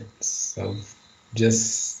balance of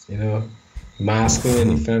just, masculine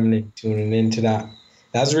and feminine, tuning into that.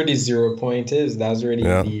 That's really 0 point is. That's really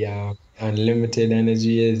the unlimited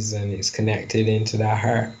energy is, and it's connected into that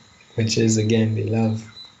heart, which is, again, the love.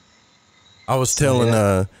 I was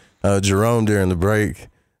telling Jerome during the break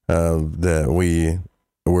that we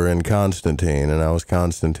were in Constantine, and I was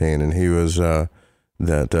Constantine, and he was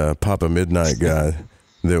that Papa Midnight guy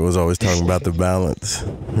that was always talking about the balance,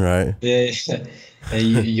 right? Yeah.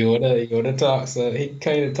 And Yoda talks. He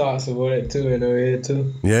kind of talks about it too in a way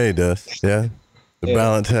too. Yeah, he does. Yeah, the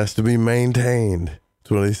balance has to be maintained.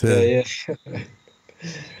 That's what he said.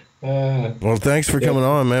 Yeah. Well, thanks for coming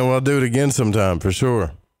on, man. We'll do it again sometime for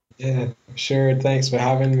sure. Yeah, sure. Thanks for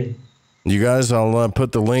having me. You guys, I'll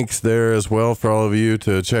put the links there as well for all of you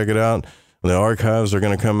to check it out. The archives are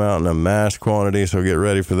going to come out in a mass quantity, so get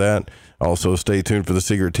ready for that. Also, stay tuned for the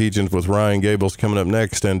Secret Teachings with Ryan Gables coming up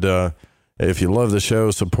next. And if you love the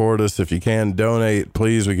show, support us. If you can, donate,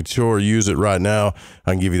 please. We could sure use it right now.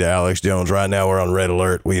 I can give you the Alex Jones right now. We're on red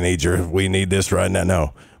alert. We need this right now.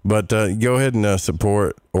 No, but go ahead and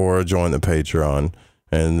support or join the Patreon,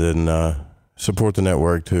 and then support the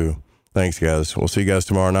network too. Thanks, guys. We'll see you guys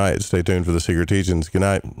tomorrow night. Stay tuned for the Secret Teachings. Good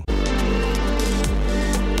night.